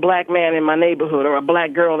there's a black man in my neighborhood or a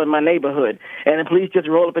black girl in my neighborhood, and the police just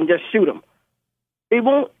roll up and just shoot them. It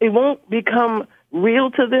won't become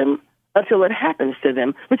real to them until it happens to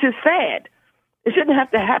them, which is sad. It shouldn't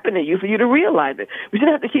have to happen to you for you to realize it. We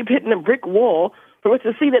shouldn't have to keep hitting a brick wall for us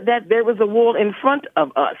to see that there was a wall in front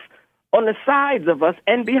of us, on the sides of us,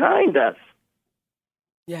 and behind us.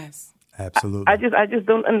 Yes. Absolutely. I just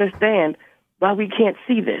don't understand why we can't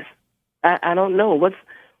see this. I don't know what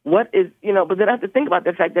is, but then I have to think about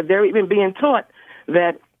the fact that they're even being taught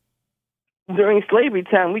that during slavery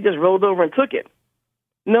time, we just rolled over and took it.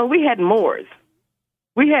 No, we had Moors.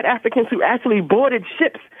 We had Africans who actually boarded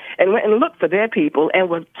ships and went and looked for their people and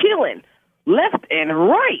were killing left and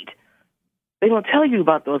right. They don't tell you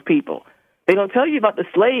about those people. They don't tell you about the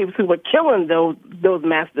slaves who were killing those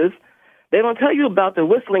masters. They don't tell you about the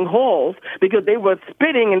whistling halls because they were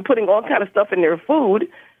spitting and putting all kind of stuff in their food.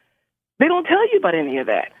 They don't tell you about any of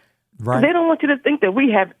that. Right. They don't want you to think that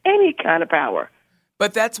we have any kind of power.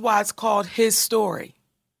 But that's why it's called his story.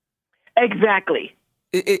 Exactly.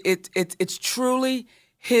 It's truly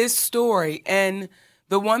his story. And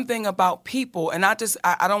the one thing about people, and I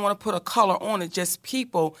don't want to put a color on it, just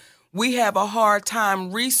people, we have a hard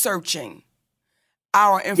time researching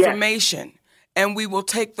our information. Yes. And we will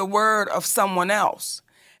take the word of someone else.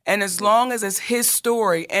 And as long as it's his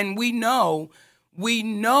story, and we know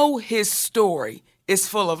his story is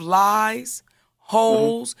full of lies,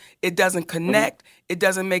 holes, it doesn't connect, It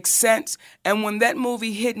doesn't make sense. And when that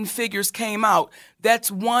movie Hidden Figures came out, that's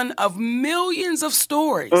one of millions of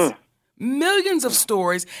stories. Millions of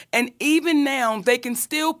stories. And even now, they can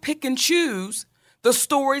still pick and choose the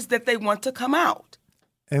stories that they want to come out.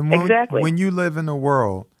 And when you live in a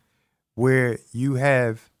world where you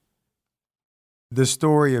have the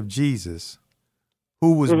story of Jesus,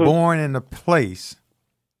 who was born in a place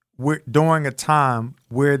where, during a time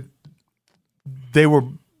where they were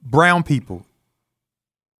brown people,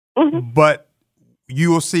 but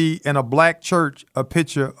you will see in a black church a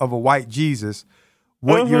picture of a white Jesus.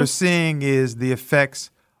 What you're seeing is the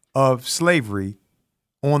effects of slavery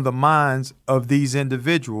on the minds of these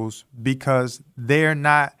individuals, because they're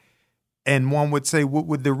not, and one would say, what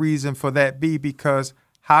would the reason for that be? Because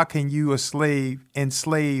how can you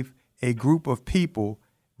enslave a group of people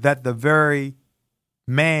that the very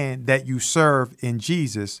man that you serve in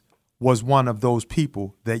Jesus was one of those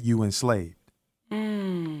people that you enslaved?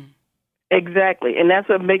 Exactly. And that's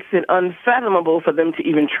what makes it unfathomable for them to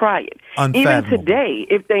even try it. Even today,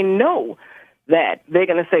 if they know that, they're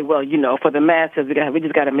going to say, well, you know, for the masses, we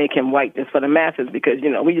just got to make him white just for the masses because, you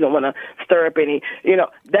know, we don't want to stir up any, you know,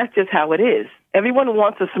 that's just how it is. Everyone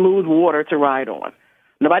wants a smooth water to ride on.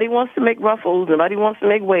 Nobody wants to make ruffles. Nobody wants to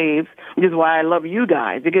make waves, which is why I love you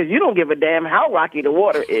guys, because you don't give a damn how rocky the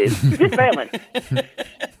water is. You're failing.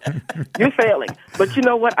 You're failing. But you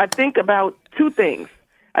know what? I think about two things.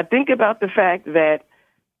 I think about the fact that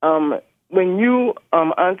when you,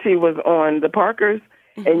 Auntie, was on the Parkers,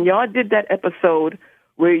 and y'all did that episode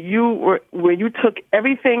where you took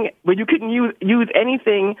everything, where you couldn't use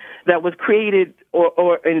anything that was created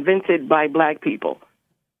or invented by black people.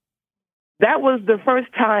 That was the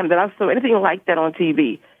first time that I saw anything like that on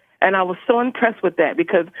TV. And I was so impressed with that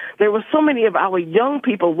because there were so many of our young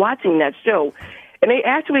people watching that show, and they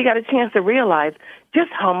actually got a chance to realize just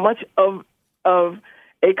how much of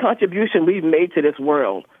a contribution we've made to this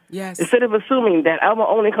world. Yes. Instead of assuming that our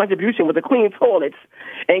only contribution was to clean toilets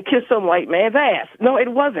and kiss some white man's ass. No,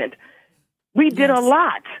 it wasn't. We did a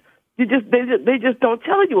lot. They just don't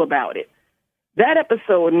tell you about it. That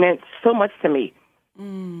episode meant so much to me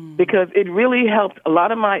because it really helped a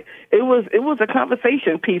lot of my. It was a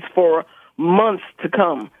conversation piece for months to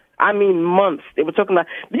come. I mean, months. They were talking about.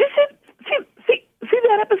 Did you see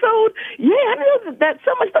that episode? Yeah, I know that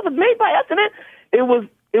so much stuff was made by us, and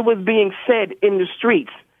it was being said in the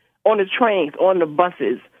streets, on the trains, on the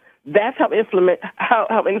buses. That's how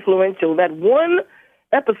influential that one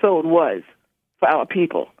episode was for our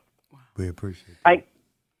people. We appreciate it.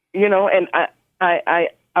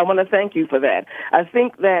 I want to thank you for that. I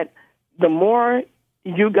think that the more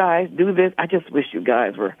you guys do this, I just wish you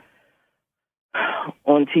guys were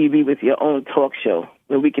on TV with your own talk show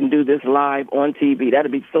where we can do this live on TV.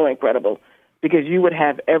 That'd be so incredible because you would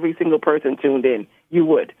have every single person tuned in. You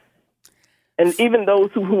would. And even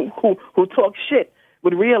those who talk shit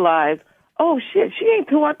would realize, oh, shit, she ain't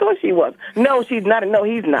who I thought she was. No, she's not, and no,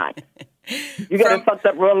 he's not. You got it fucked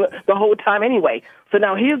up wrong the whole time anyway. So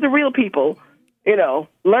now here's the real people, you know,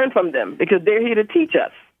 learn from them because they're here to teach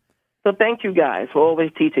us. So thank you guys for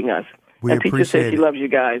always teaching us. We and Peter says she loves you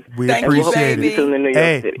guys. We appreciate it. In New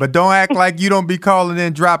York City. But don't act like you don't be calling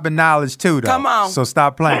in dropping knowledge too, though. Come on. So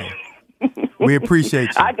stop playing. We appreciate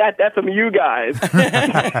you. I got that from you guys.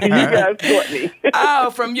 You guys taught me.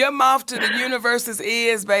 Oh, from your mouth to the universe's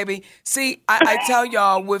ears, baby. See, I tell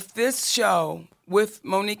y'all, with this show, with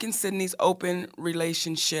Monique and Sydney's open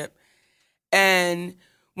relationship, and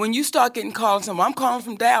when you start getting called, I'm calling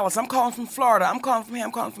from Dallas, I'm calling from Florida, I'm calling from here,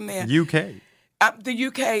 I'm calling from there. UK. The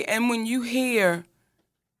UK, and when you hear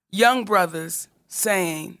young brothers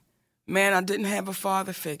saying, man, I didn't have a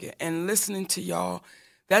father figure, and listening to y'all,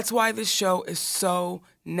 that's why this show is so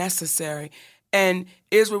necessary. And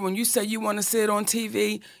Israel, when you say you want to see it on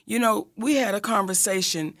TV, you know, we had a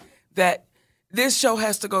conversation that this show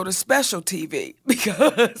has to go to special TV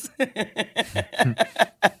because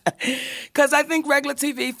I think regular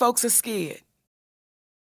TV folks are scared.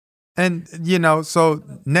 And, you know, so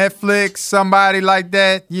Netflix, somebody like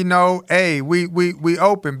that, you know, hey, we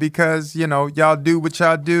open because, you know, y'all do what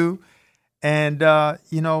y'all do. And,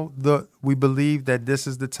 you know, we believe that this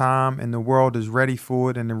is the time and the world is ready for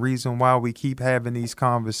it. And the reason why we keep having these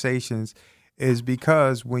conversations is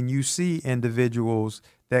because when you see individuals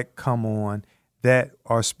that come on that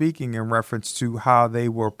are speaking in reference to how they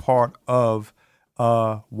were part of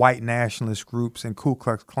white nationalist groups and Ku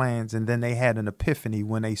Klux Klans, and then they had an epiphany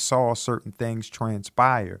when they saw certain things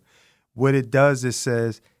transpire, what it does is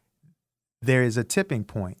says, there is a tipping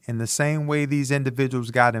point. In the same way these individuals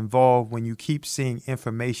got involved, when you keep seeing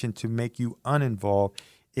information to make you uninvolved,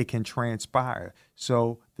 it can transpire.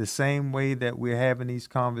 So the same way that we're having these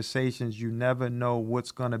conversations, you never know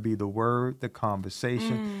what's going to be the word, the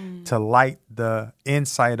conversation, to light the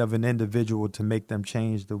insight of an individual to make them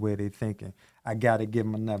change the way they're thinking. I got to give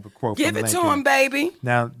him another quote Give from it Lincoln. to him, baby.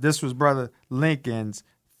 Now, this was Brother Lincoln's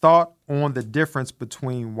thought on the difference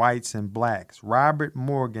between whites and blacks. Robert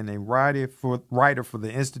Morgan, a writer for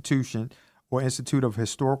the Institute of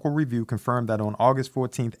Historical Review, confirmed that on August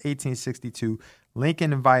 14th, 1862,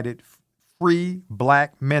 Lincoln invited free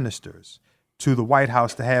black ministers to the White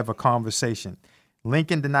House to have a conversation.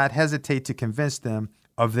 Lincoln did not hesitate to convince them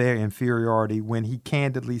of their inferiority when he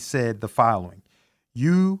candidly said the following: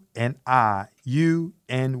 "You and I, you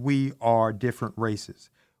and we are different races.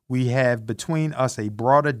 We have between us a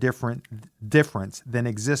broader difference than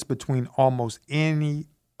exists between almost any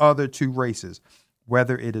other two races.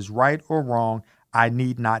 Whether it is right or wrong, I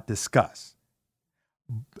need not discuss."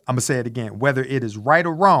 I'm going to say it again. Whether it is right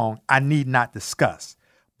or wrong, I need not discuss.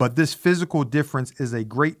 But this physical difference is a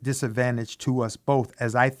great disadvantage to us both,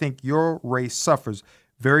 as I think your race suffers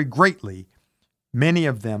very greatly, many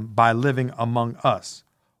of them, by living among us,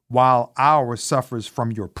 while ours suffers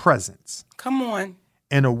from your presence. Come on.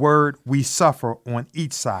 In a word, we suffer on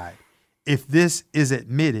each side. If this is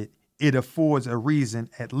admitted, it affords a reason,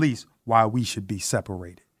 at least, why we should be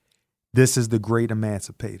separated. This is the great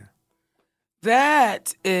emancipator.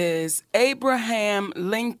 That is Abraham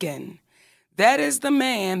Lincoln. That is the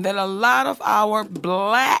man that a lot of our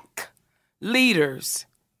black leaders,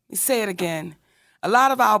 let me say it again, a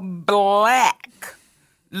lot of our black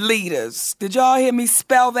leaders, did y'all hear me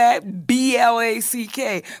spell that?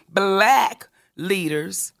 B-L-A-C-K, black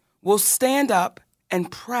leaders will stand up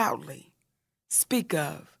and proudly speak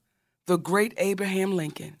of the great Abraham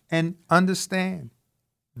Lincoln. And understand,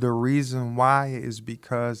 the reason why is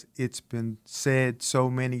because it's been said so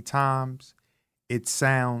many times, it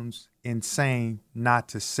sounds insane not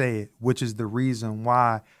to say it, which is the reason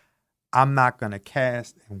why I'm not going to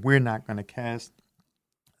cast, and we're not going to cast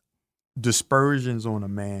dispersions on a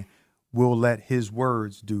man. We'll let his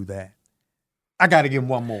words do that. I got to give him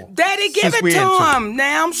one more. Daddy, give it to him.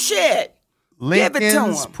 Now, shit. Give it to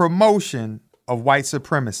Lincoln's him. promotion of white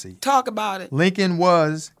supremacy. Talk about it. Lincoln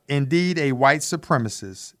was indeed a white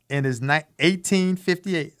supremacist in his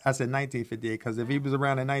 1858. I said 1958 because if he was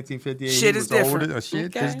around in 1958, shit he is was different. older.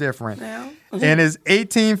 Shit Okay. is different. Now. In his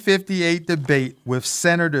 1858 debate with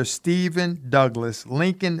Senator Stephen Douglas,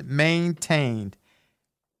 Lincoln maintained,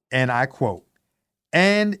 and I quote,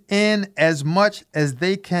 "And in as much as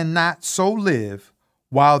they cannot so live,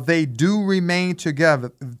 while they do remain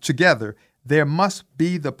together, there must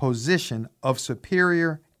be the position of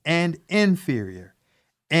superior and inferior.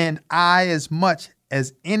 And I, as much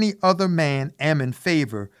as any other man, am in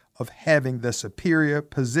favor of having the superior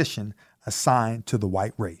position assigned to the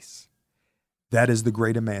white race." That is the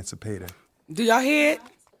great emancipator. Do y'all hear it?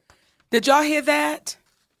 Did y'all hear that?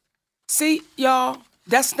 See, y'all,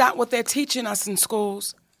 that's not what they're teaching us in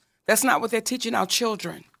schools. That's not what they're teaching our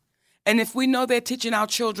children. And if we know they're teaching our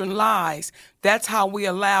children lies, that's how we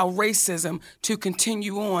allow racism to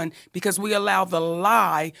continue on, because we allow the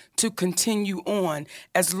lie to continue on.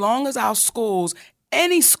 As long as our schools,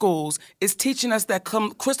 any schools, is teaching us that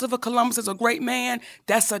Christopher Columbus is a great man,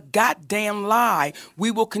 that's a goddamn lie.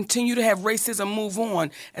 We will continue to have racism move on.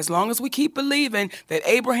 As long as we keep believing that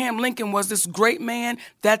Abraham Lincoln was this great man,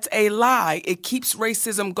 that's a lie. It keeps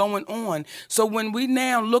racism going on. So when we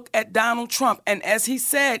now look at Donald Trump, and as he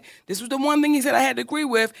said, this was the one thing he said I had to agree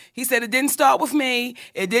with, he said it didn't start with me,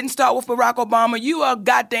 it didn't start with Barack Obama. You are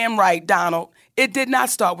goddamn right, Donald. It did not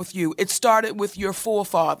start with you. It started with your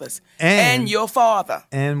forefathers and your father.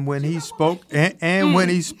 And when he spoke, when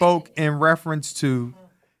he spoke in reference to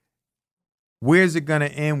where's it going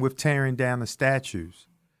to end with tearing down the statues,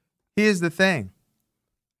 here's the thing.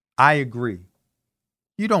 I agree.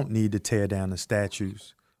 You don't need to tear down the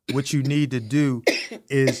statues. What you need to do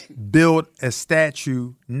is build a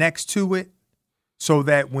statue next to it so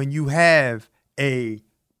that when you have a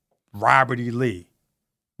Robert E. Lee,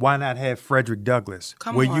 why not have Frederick Douglass,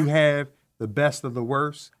 where you have the best of the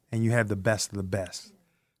worst and you have the best of the best?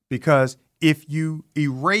 Because if you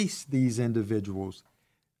erase these individuals,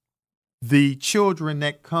 the children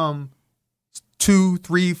that come 2,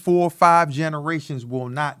 3, 4, 5 generations will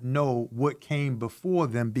not know what came before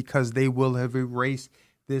them because they will have erased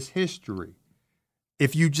this history.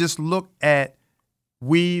 If you just look at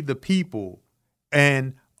we the people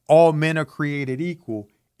and all men are created equal,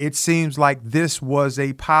 it seems like this was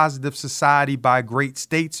a positive society by great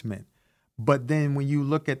statesmen. But then when you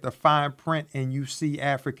look at the fine print and you see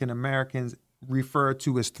African Americans referred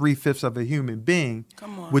to as 3/5 of a human being,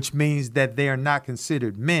 Come on. which means that they are not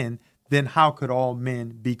considered men, then how could all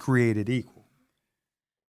men be created equal?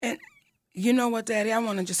 And you know what, Daddy? I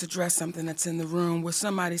want to just address something that's in the room where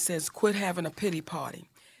somebody says, quit having a pity party.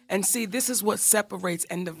 And see, this is what separates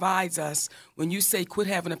and divides us when you say quit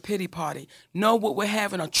having a pity party. No, what we're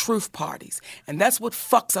having are truth parties. And that's what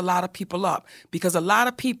fucks a lot of people up. Because a lot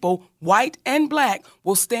of people, white and black,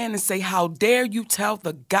 will stand and say, how dare you tell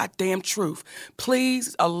the goddamn truth?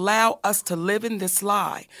 Please allow us to live in this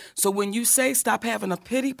lie. So when you say stop having a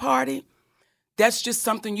pity party, that's just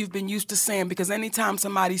something you've been used to saying, because anytime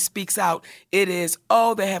somebody speaks out, it is,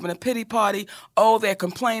 oh, they're having a pity party, oh, they're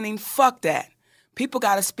complaining. Fuck that. People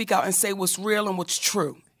got to speak out and say what's real and what's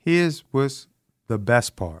true. Here's what's the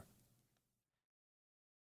best part.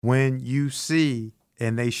 When you see,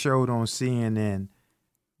 and they showed on CNN,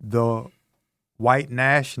 the white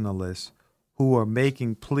nationalists who are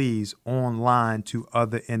making pleas online to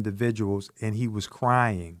other individuals, and he was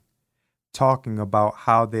crying, talking about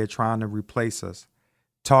how they're trying to replace us,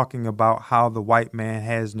 talking about how the white man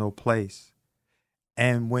has no place.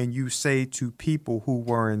 And when you say to people who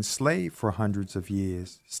were enslaved for hundreds of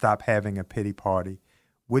years, stop having a pity party,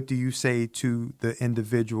 what do you say to the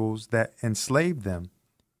individuals that enslaved them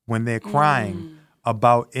when they're crying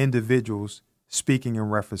about individuals speaking in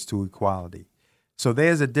reference to equality? So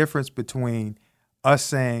there's a difference between us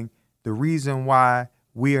saying the reason why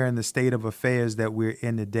we are in the state of affairs that we're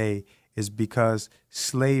in today is because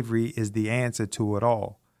slavery is the answer to it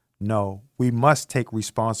all. No, we must take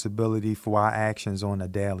responsibility for our actions on a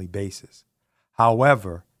daily basis.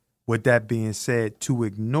 However, with that being said, to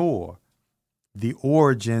ignore the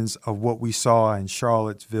origins of what we saw in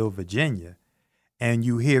Charlottesville, Virginia, and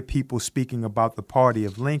you hear people speaking about the party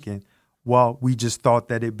of Lincoln, well, we just thought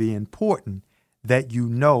that it'd be important that you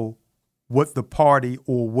know what the party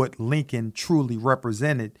or what Lincoln truly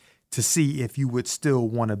represented to see if you would still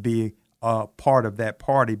want to be a part of that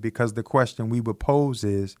party, because the question we would pose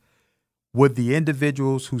is, would the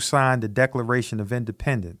individuals who signed the Declaration of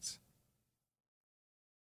Independence,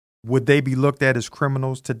 would they be looked at as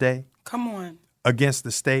criminals today? Come on. Against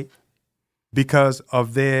the state because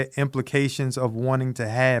of their implications of wanting to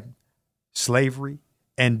have slavery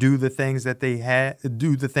and do the things that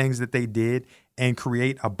they did and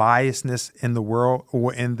create a biasness in the world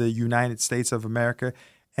or in the United States of America?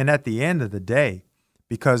 And at the end of the day,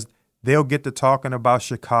 because they'll get to talking about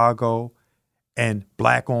Chicago and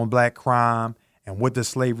black on black crime and what does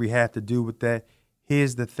slavery have to do with that?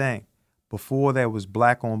 Here's the thing. Before there was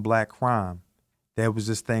black on black crime, there was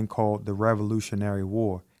this thing called the Revolutionary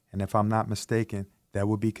War. And if I'm not mistaken, that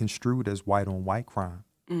would be construed as white on white crime.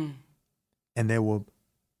 And there were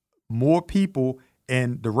more people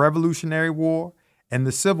in the Revolutionary War and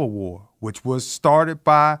the Civil War, which was started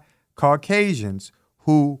by Caucasians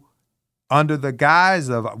who, under the guise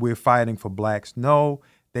of we're fighting for blacks, no,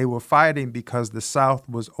 they were fighting because the South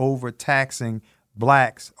was overtaxing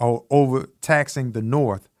blacks or overtaxing the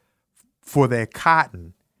North for their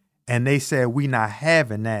cotton. And they said, we not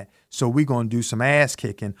having that, so we're going to do some ass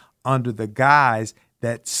kicking under the guise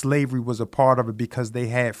that slavery was a part of it because they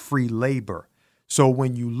had free labor. So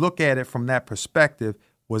when you look at it from that perspective,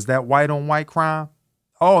 was that white on white crime?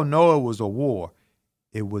 Oh, no, it was a war.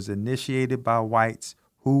 It was initiated by whites.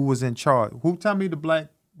 Who was in charge? Who tell me the black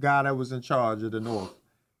guy that was in charge of the North?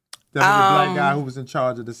 Tell me the black guy who was in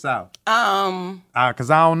charge of the South. Because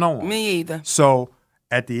I don't know him. Me either. So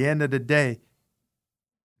at the end of the day,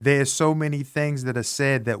 there's so many things that are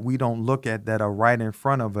said that we don't look at that are right in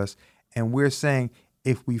front of us. And we're saying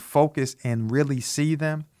if we focus and really see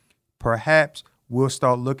them, perhaps we'll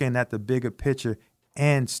start looking at the bigger picture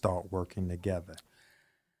and start working together.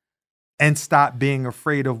 And stop being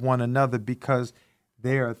afraid of one another, because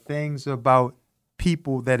there are things about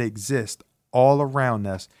people that exist all around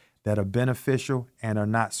us that are beneficial and are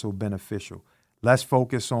not so beneficial. Let's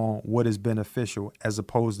focus on what is beneficial as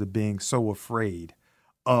opposed to being so afraid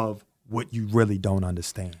of what you really don't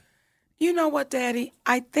understand. You know what, Daddy?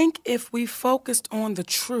 I think if we focused on the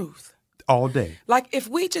truth. All day. Like if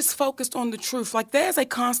we just focused on the truth, like there's a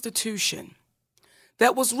constitution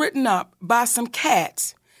that was written up by some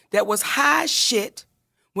cats that was high as shit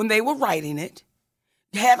when they were writing it,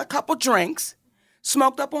 had a couple drinks,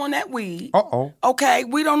 smoked up on that weed. Uh-oh. Okay,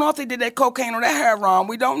 we don't know if they did that cocaine or that heroin.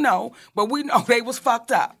 We don't know, but we know they was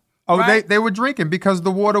fucked up. Oh, right? they were drinking because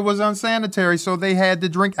the water was unsanitary, so they had to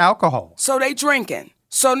drink alcohol. So they drinking.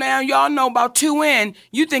 So now y'all know about 2 in,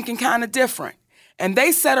 you thinking kind of different. And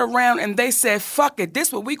they sat around and they said, fuck it,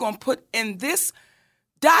 this what we going to put in this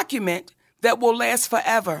document that will last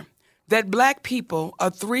forever. That black people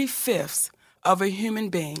are 3/5 of a human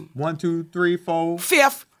being. 1, 2, 3, 4.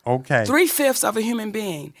 Fifth. Okay. 3/5 of a human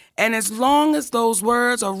being. And as long as those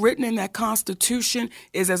words are written in that Constitution,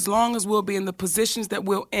 is as long as we'll be in the positions that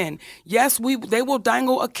we're in. Yes, they will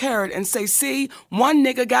dangle a carrot and say, see, one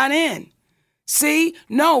nigga got in. See,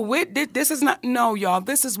 no, this is not, no, y'all,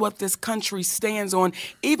 this is what this country stands on,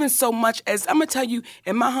 even so much as, I'm going to tell you,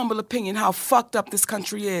 in my humble opinion, how fucked up this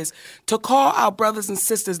country is. To call our brothers and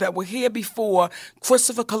sisters that were here before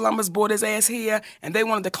Christopher Columbus brought his ass here and they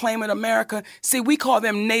wanted to claim it America, see, we call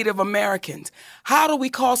them Native Americans. How do we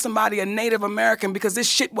call somebody a Native American? Because this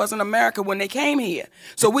shit wasn't America when they came here.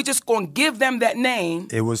 So we just going to give them that name.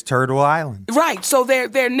 It was Turtle Island. Right, so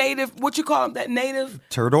they're Native, what you call them, that Native?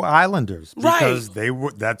 Turtle Islanders. Right. Because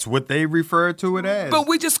that's what they refer to it as. But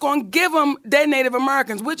we're just going to give them, they're Native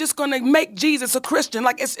Americans. We're just going to make Jesus a Christian.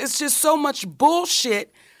 Like, it's just so much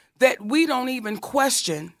bullshit that we don't even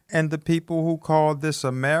question. And the people who call this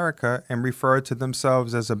America and refer to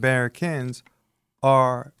themselves as Americans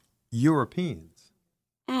are Europeans.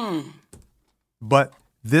 But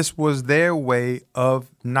this was their way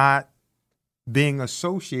of not being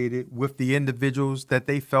associated with the individuals that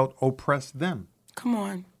they felt oppressed them. Come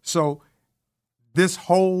on. So this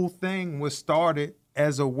whole thing was started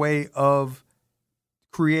as a way of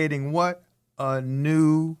creating what? A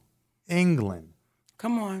new England.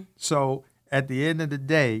 Come on. So at the end of the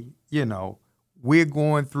day, we're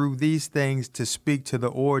going through these things to speak to the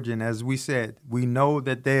origin. As we said, we know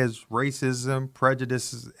that there's racism,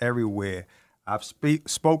 prejudices everywhere. I've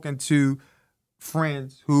spoken to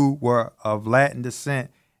friends who were of Latin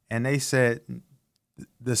descent, and they said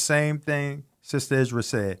the same thing Sister Isra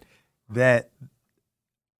said, that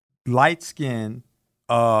light-skinned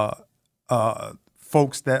folks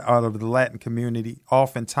that are of the Latin community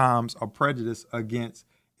oftentimes are prejudiced against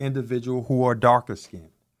individuals who are darker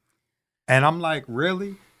skinned. And I'm like,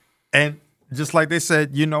 really? And just like they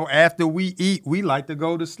said, after we eat, we like to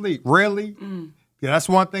go to sleep. Really? Yeah, that's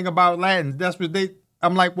one thing about Latins. That's what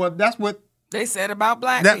I'm like, well, that's what they said about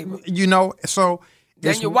black people. So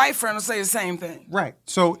then your white friend will say the same thing. Right.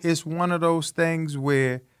 So it's one of those things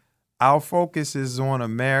where our focus is on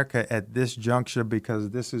America at this juncture because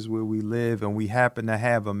this is where we live, and we happen to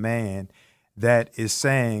have a man that is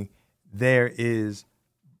saying there is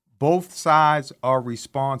both sides are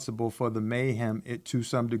responsible for the mayhem to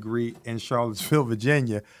some degree in Charlottesville,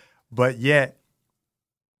 Virginia, but yet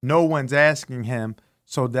no one's asking him,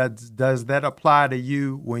 so does that apply to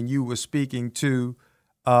you when you were speaking to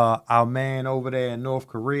our man over there in North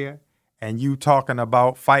Korea and you talking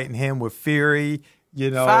about fighting him with fury?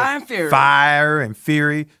 Fire and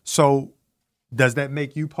fury. So does that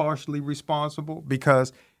make you partially responsible?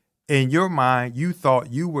 Because in your mind, you thought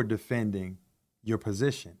you were defending your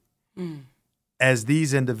position, as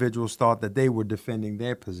these individuals thought that they were defending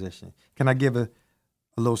their position. Can I give a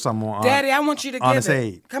little something on Daddy, I want you to give it.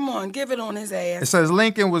 Aid. Come on, give it on his ass. It says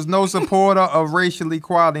Lincoln was no supporter of racial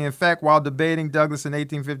equality. In fact, while debating Douglas in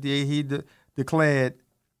 1858, he declared,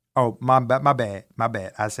 my bad.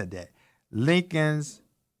 I said that. Lincoln's,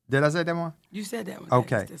 did I say that one? You said that one.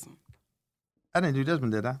 Okay. This one. I didn't do this one,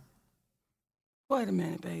 did I? Wait a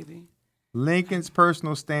minute, baby. Lincoln's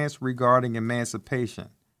personal stance regarding emancipation.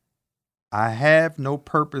 I have no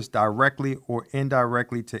purpose directly or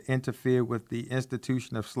indirectly to interfere with the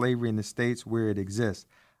institution of slavery in the states where it exists.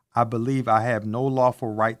 I believe I have no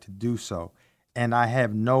lawful right to do so, and I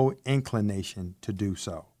have no inclination to do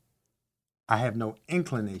so. I have no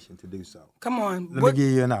inclination to do so. Come on. Let me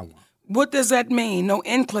give you another one. What does that mean? No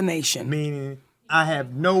inclination? Meaning I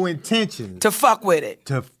have no intention to fuck with it.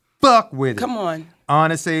 Come on.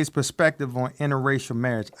 Honest A's perspective on interracial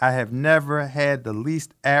marriage. I have never had the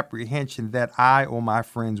least apprehension that I or my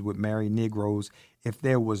friends would marry Negroes if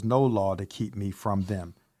there was no law to keep me from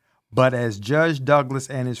them. But as Judge Douglas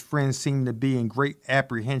and his friends seem to be in great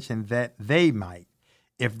apprehension that they might,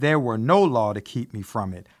 if there were no law to keep me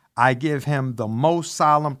from it, I give him the most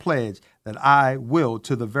solemn pledge that I will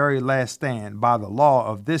to the very last stand by the law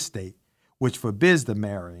of this state, which forbids the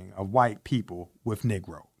marrying of white people with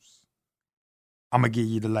Negroes. I'm going to give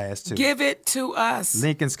you the last two. Give it to us.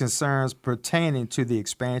 Lincoln's concerns pertaining to the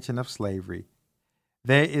expansion of slavery.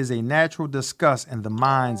 There is a natural disgust in the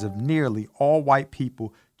minds of nearly all white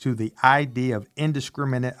people to the idea of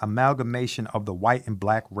indiscriminate amalgamation of the white and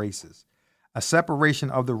black races. A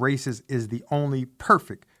separation of the races is the only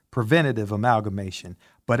perfect preventative amalgamation,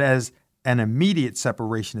 but as an immediate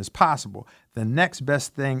separation is possible, the next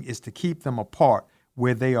best thing is to keep them apart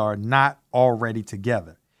where they are not already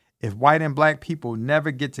together. If white and black people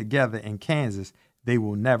never get together in Kansas, they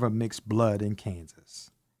will never mix blood in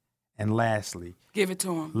Kansas. And lastly, give it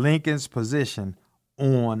to him. Lincoln's position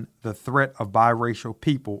on the threat of biracial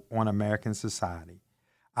people on American society.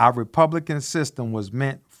 Our Republican system was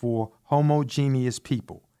meant for homogeneous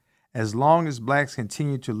people. As long as blacks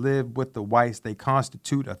continue to live with the whites, they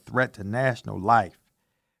constitute a threat to national life.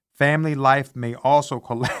 Family life may also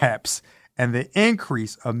collapse, and the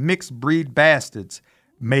increase of mixed breed bastards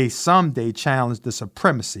may someday challenge the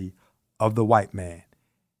supremacy of the white man.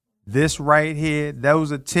 This right here,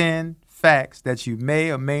 those are 10 facts that you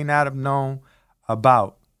may or may not have known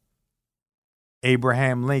about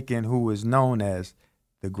Abraham Lincoln, who is known as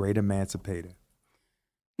the Great Emancipator.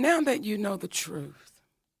 Now that you know the truth,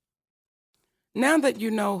 now that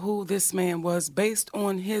you know who this man was based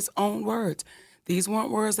on his own words, these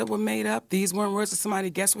weren't words that were made up. These weren't words that somebody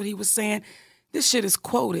guessed what he was saying. This shit is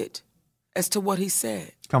quoted as to what he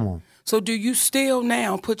said. Come on. So do you still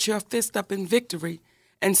now put your fist up in victory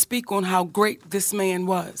and speak on how great this man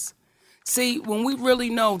was? See, when we really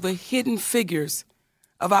know the hidden figures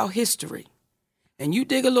of our history, and you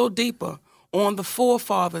dig a little deeper on the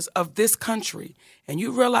forefathers of this country, and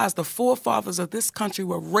you realize the forefathers of this country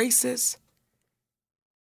were racist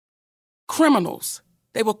criminals.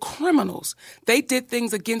 They were criminals. They did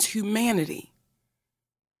things against humanity.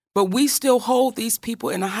 But we still hold these people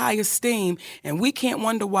in a high esteem, and we can't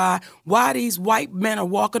wonder why these white men are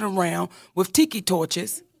walking around with tiki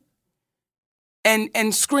torches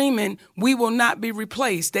and screaming, "We will not be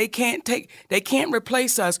replaced. They can't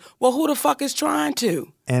replace us." Well, who the fuck is trying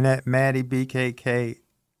to? And at Maddie BKK,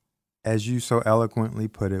 as you so eloquently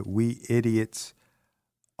put it, we idiots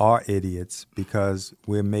are idiots because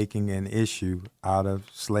we're making an issue out of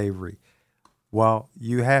slavery. Well,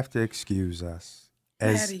 you have to excuse us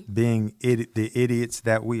as Maddie. being the idiots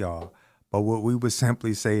that we are. But what we would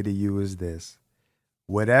simply say to you is this: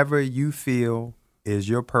 whatever you feel is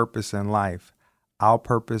your purpose in life, our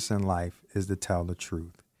purpose in life is to tell the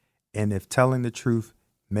truth. And if telling the truth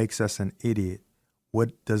makes us an idiot,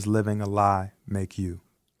 what does living a lie make you?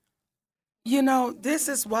 You know, this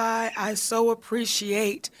is why I so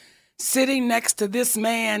appreciate sitting next to this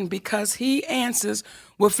man, because he answers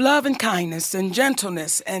with love and kindness and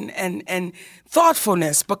gentleness and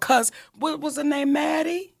thoughtfulness. Because what was her name,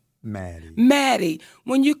 Maddie? Maddie.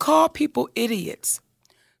 When you call people idiots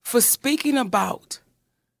for speaking about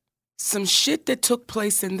some shit that took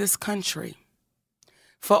place in this country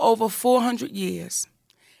for over 400 years,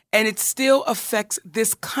 and it still affects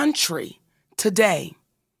this country today.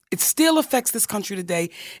 It still affects this country today,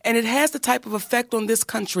 and it has the type of effect on this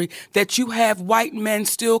country that you have white men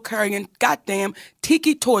still carrying goddamn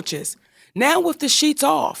tiki torches. Now with the sheets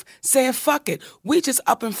off, saying, fuck it, we just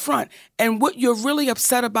up in front. And what you're really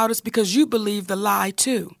upset about is because you believe the lie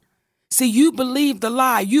too. See, you believed the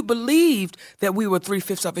lie. You believed that we were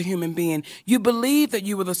 3/5 of a human being. You believed that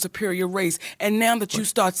you were the superior race. And now that you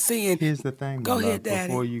start seeing... Here's the thing, go ahead, Daddy.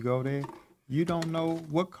 Before you go there, you don't know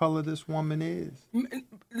what color this woman is.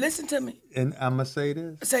 Listen to me. And I'm going to say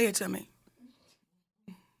this. Say it to me.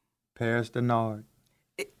 Paris Denard.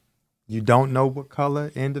 You don't know what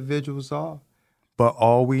color individuals are, but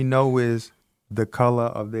all we know is the color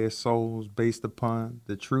of their souls based upon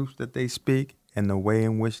the truth that they speak and the way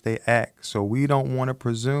in which they act. So we don't want to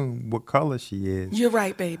presume what color she is. You're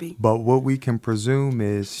right, baby. But what we can presume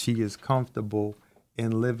is she is comfortable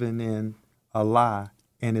in living in a lie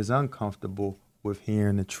and is uncomfortable with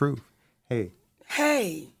hearing the truth. Hey,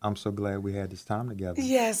 I'm so glad we had this time together.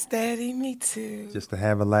 Yes, Daddy, me too. Just to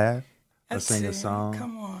have a laugh, or That's sing a it. song.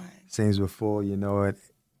 Come on. Seems before you know it,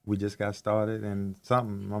 we just got started and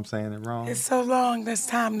something, I'm saying it wrong. It's so long, that's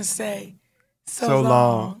time to say. So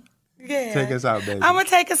long. Yeah. Take us out, baby. I'm going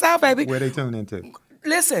to take us out, baby. Where they tune into?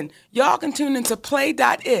 Listen, y'all can tune into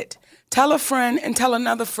play.it. Tell a friend and tell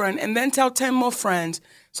another friend and then tell 10 more friends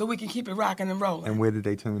so we can keep it rocking and rolling. And where did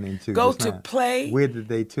they tune into Go just to now? play. Where did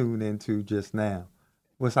they tune into just now?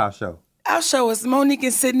 What's our show? Our show is Monique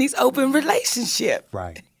and Sydney's Open Relationship.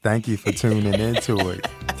 Right. Thank you for tuning into it.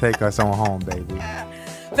 Take us on home, baby.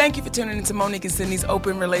 Thank you for tuning into Monique and Sydney's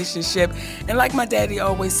Open Relationship. And like my daddy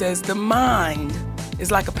always says, the mind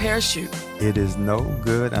is like a parachute. It is no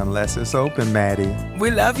good unless it's open, Maddie.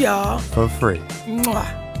 We love y'all. For free.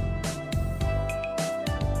 Mwah.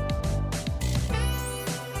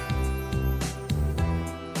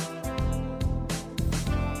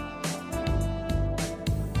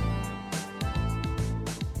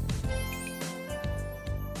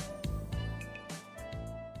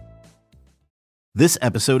 This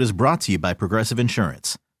episode is brought to you by Progressive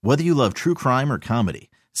Insurance. Whether you love true crime or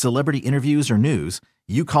comedy, celebrity interviews or news,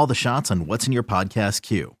 you call the shots on what's in your podcast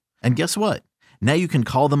queue. And guess what? Now you can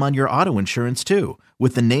call them on your auto insurance too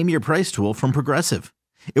with the Name Your Price tool from Progressive.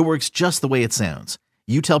 It works just the way it sounds.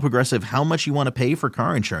 You tell Progressive how much you want to pay for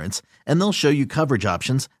car insurance, and they'll show you coverage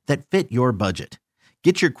options that fit your budget.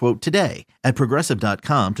 Get your quote today at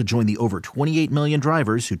Progressive.com to join the over 28 million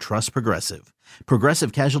drivers who trust Progressive.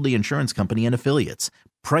 Progressive Casualty Insurance Company and Affiliates.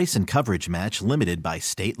 Price and coverage match limited by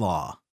state law.